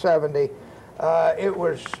early '70,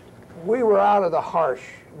 we were out of the harsh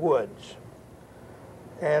woods.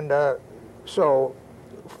 And so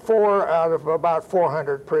 4 out of about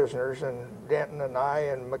 400 prisoners, and Denton and I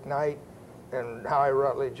and McKnight and Howie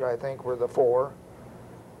Rutledge, I think, were the 4.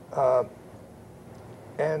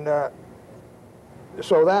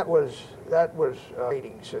 So that was a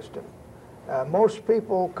rating system. Most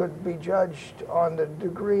people could be judged on the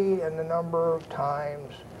degree and the number of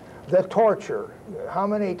times. The torture, how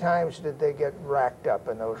many times did they get racked up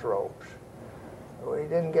in those ropes? We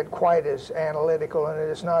didn't get quite as analytical, and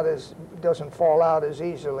it doesn't fall out as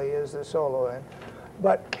easily as the solo end.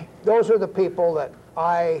 But those are the people that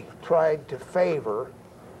I tried to favor.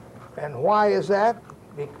 And why is that?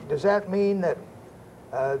 Does that mean that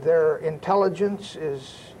their intelligence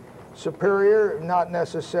is superior? Not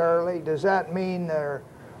necessarily. Does that mean their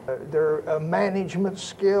management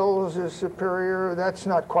skills is superior? That's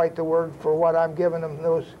not quite the word for what I'm giving them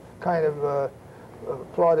those kind of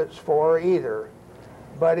plaudits for either.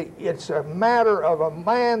 But it's a matter of a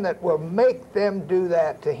man that will make them do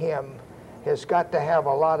that to him has got to have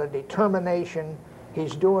a lot of determination.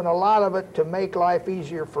 He's doing a lot of it to make life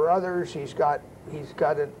easier for others. He's got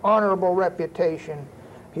an honorable reputation.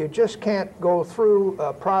 You just can't go through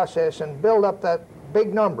a process and build up that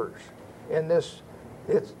big numbers in this.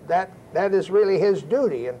 That is really his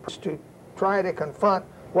duty, and to try to confront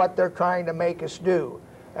what they're trying to make us do.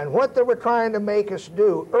 And what they were trying to make us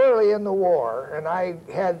do early in the war, and I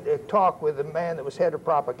had a talk with the man that was head of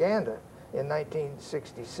propaganda in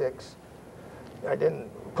 1966. I didn't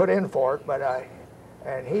put in for it,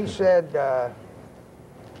 and he said, the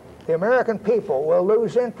American people will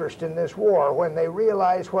lose interest in this war when they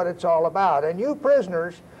realize what it's all about. And you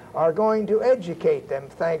prisoners are going to educate them.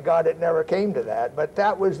 Thank God it never came to that, but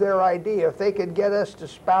that was their idea. If they could get us to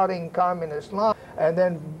spouting communist line and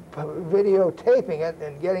then videotaping it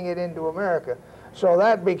and getting it into America. So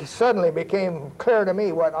that suddenly became clear to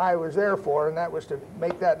me what I was there for, and that was to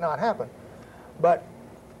make that not happen. But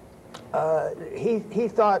he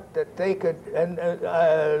thought that they could, and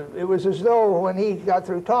it was as though when he got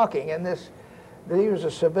through talking, and he was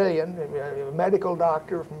a civilian, a medical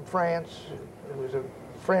doctor from France, who was a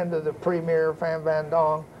friend of the premier, Van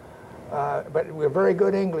Dong, but a very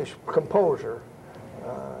good English composer.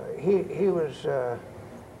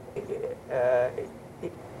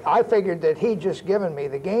 I figured that he'd just given me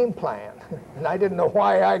the game plan, and I didn't know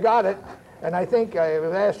why I got it. And I think I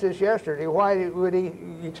was asked this yesterday, why would he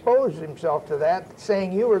expose himself to that,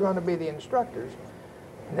 saying you were going to be the instructors?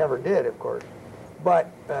 Never did, of course. But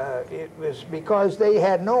it was because they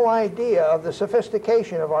had no idea of the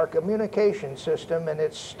sophistication of our communication system and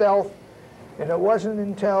its stealth. And it wasn't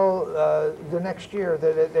until the next year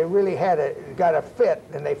that they really got a fit,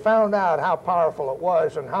 and they found out how powerful it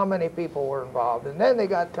was and how many people were involved. And then they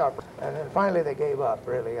got tougher. And then finally they gave up,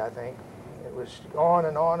 really, I think. It was on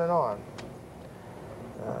and on and on.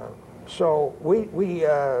 So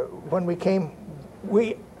when we came,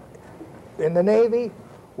 in the Navy,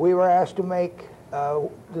 we were asked to make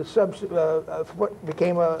what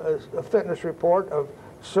became a fitness report of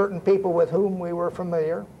certain people with whom we were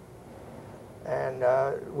familiar. And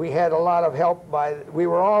we had a lot of help we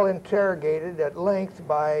were all interrogated at length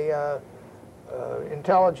by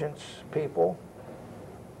intelligence people.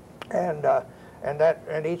 And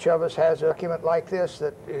each of us has a document like this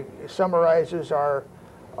that summarizes our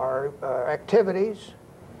activities.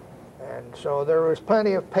 And so there was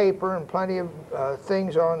plenty of paper and plenty of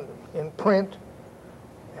things in print.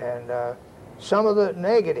 And some of the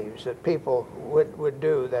negatives that people would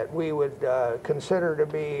do that we would consider to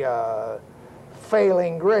be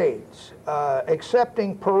failing grades,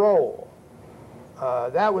 accepting parole,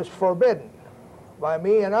 that was forbidden by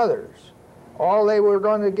me and others. All they were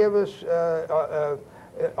going to give us,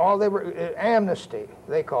 amnesty,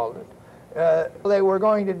 they called it. They were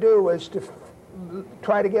going to do was to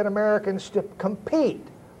try to get Americans to compete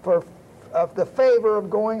for the favor of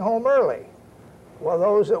going home early. Well,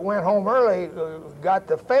 those that went home early got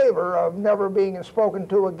the favor of never being spoken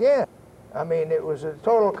to again. I mean, it was a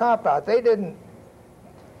total cop-out. They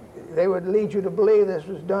would lead you to believe this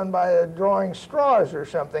was done by drawing straws or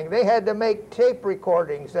something. They had to make tape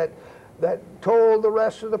recordings that told the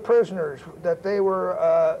rest of the prisoners that they were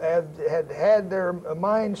had their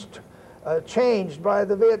minds changed by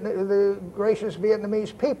the gracious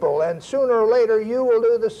Vietnamese people, and sooner or later you will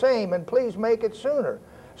do the same, and please make it sooner,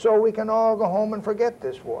 so we can all go home and forget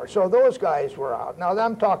this war. So those guys were out. Now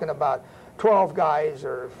I'm talking about 12 guys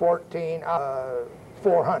or 14,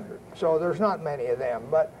 400. So there's not many of them,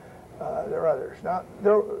 but there are others. Now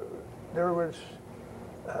there was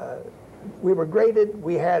we were graded.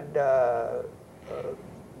 We had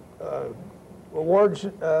awards,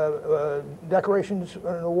 decorations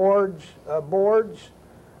and awards boards.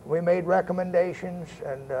 We made recommendations,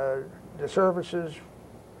 and the services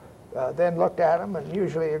then looked at them and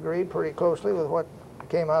usually agreed pretty closely with what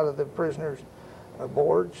came out of the prisoners'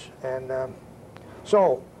 boards. And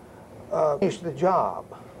so finished the job.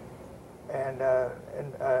 And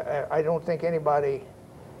I don't think anybody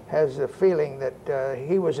has the feeling that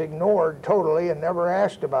he was ignored totally and never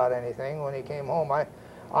asked about anything when he came home.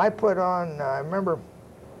 I put on, I remember,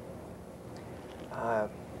 I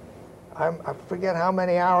forget how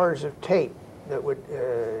many hours of tape that would,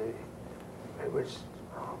 it was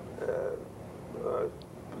a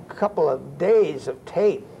couple of days of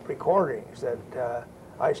tape recordings that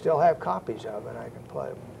I still have copies of, and I can play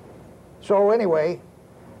them. So anyway,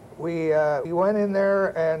 we went in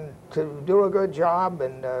there and to do a good job,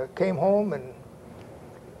 and came home and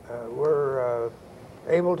were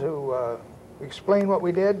able to explain what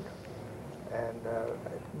we did. And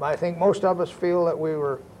I think most of us feel that we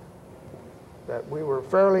were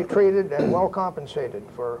fairly treated and well compensated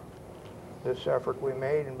for this effort we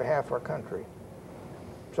made in behalf of our country.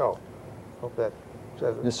 So, hope that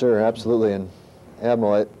says it. Yes, sir, absolutely. And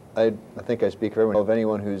Admiral, I think I speak for everyone. Of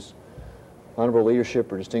anyone whose honorable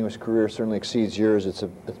leadership or distinguished career certainly exceeds yours, it's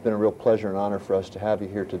been a real pleasure and honor for us to have you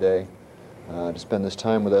here today, to spend this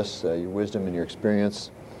time with us, your wisdom and your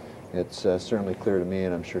experience. It's certainly clear to me,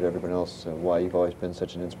 and I'm sure to everyone else, why you've always been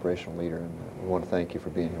such an inspirational leader, and we want to thank you for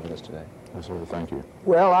being here with us today. Yes, sir. Thank you.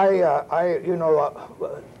 Well,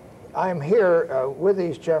 I'm here with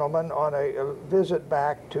these gentlemen on a visit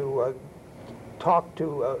back to talk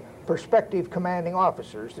to prospective commanding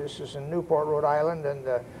officers. This is in Newport, Rhode Island, and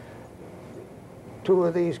two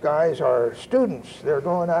of these guys are students. They're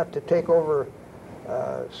going out to take over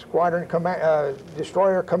squadron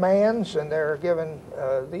destroyer commands, and they're given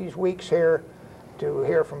these weeks here to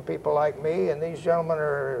hear from people like me. And these gentlemen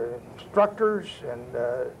are instructors and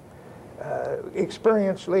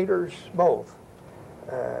experienced leaders, both,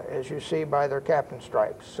 as you see by their captain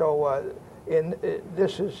stripes. So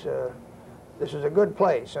this is a good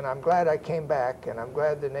place, and I'm glad I came back, and I'm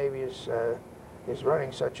glad the Navy is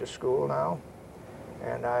running such a school now.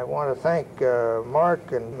 And I want to thank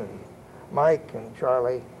Mark and Mike and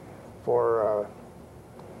Charlie for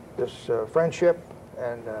this friendship,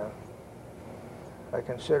 and I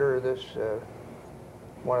consider this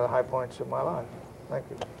one of the high points of my life. Thank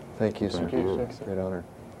you. Thank you, sir. Thank you. Great honor.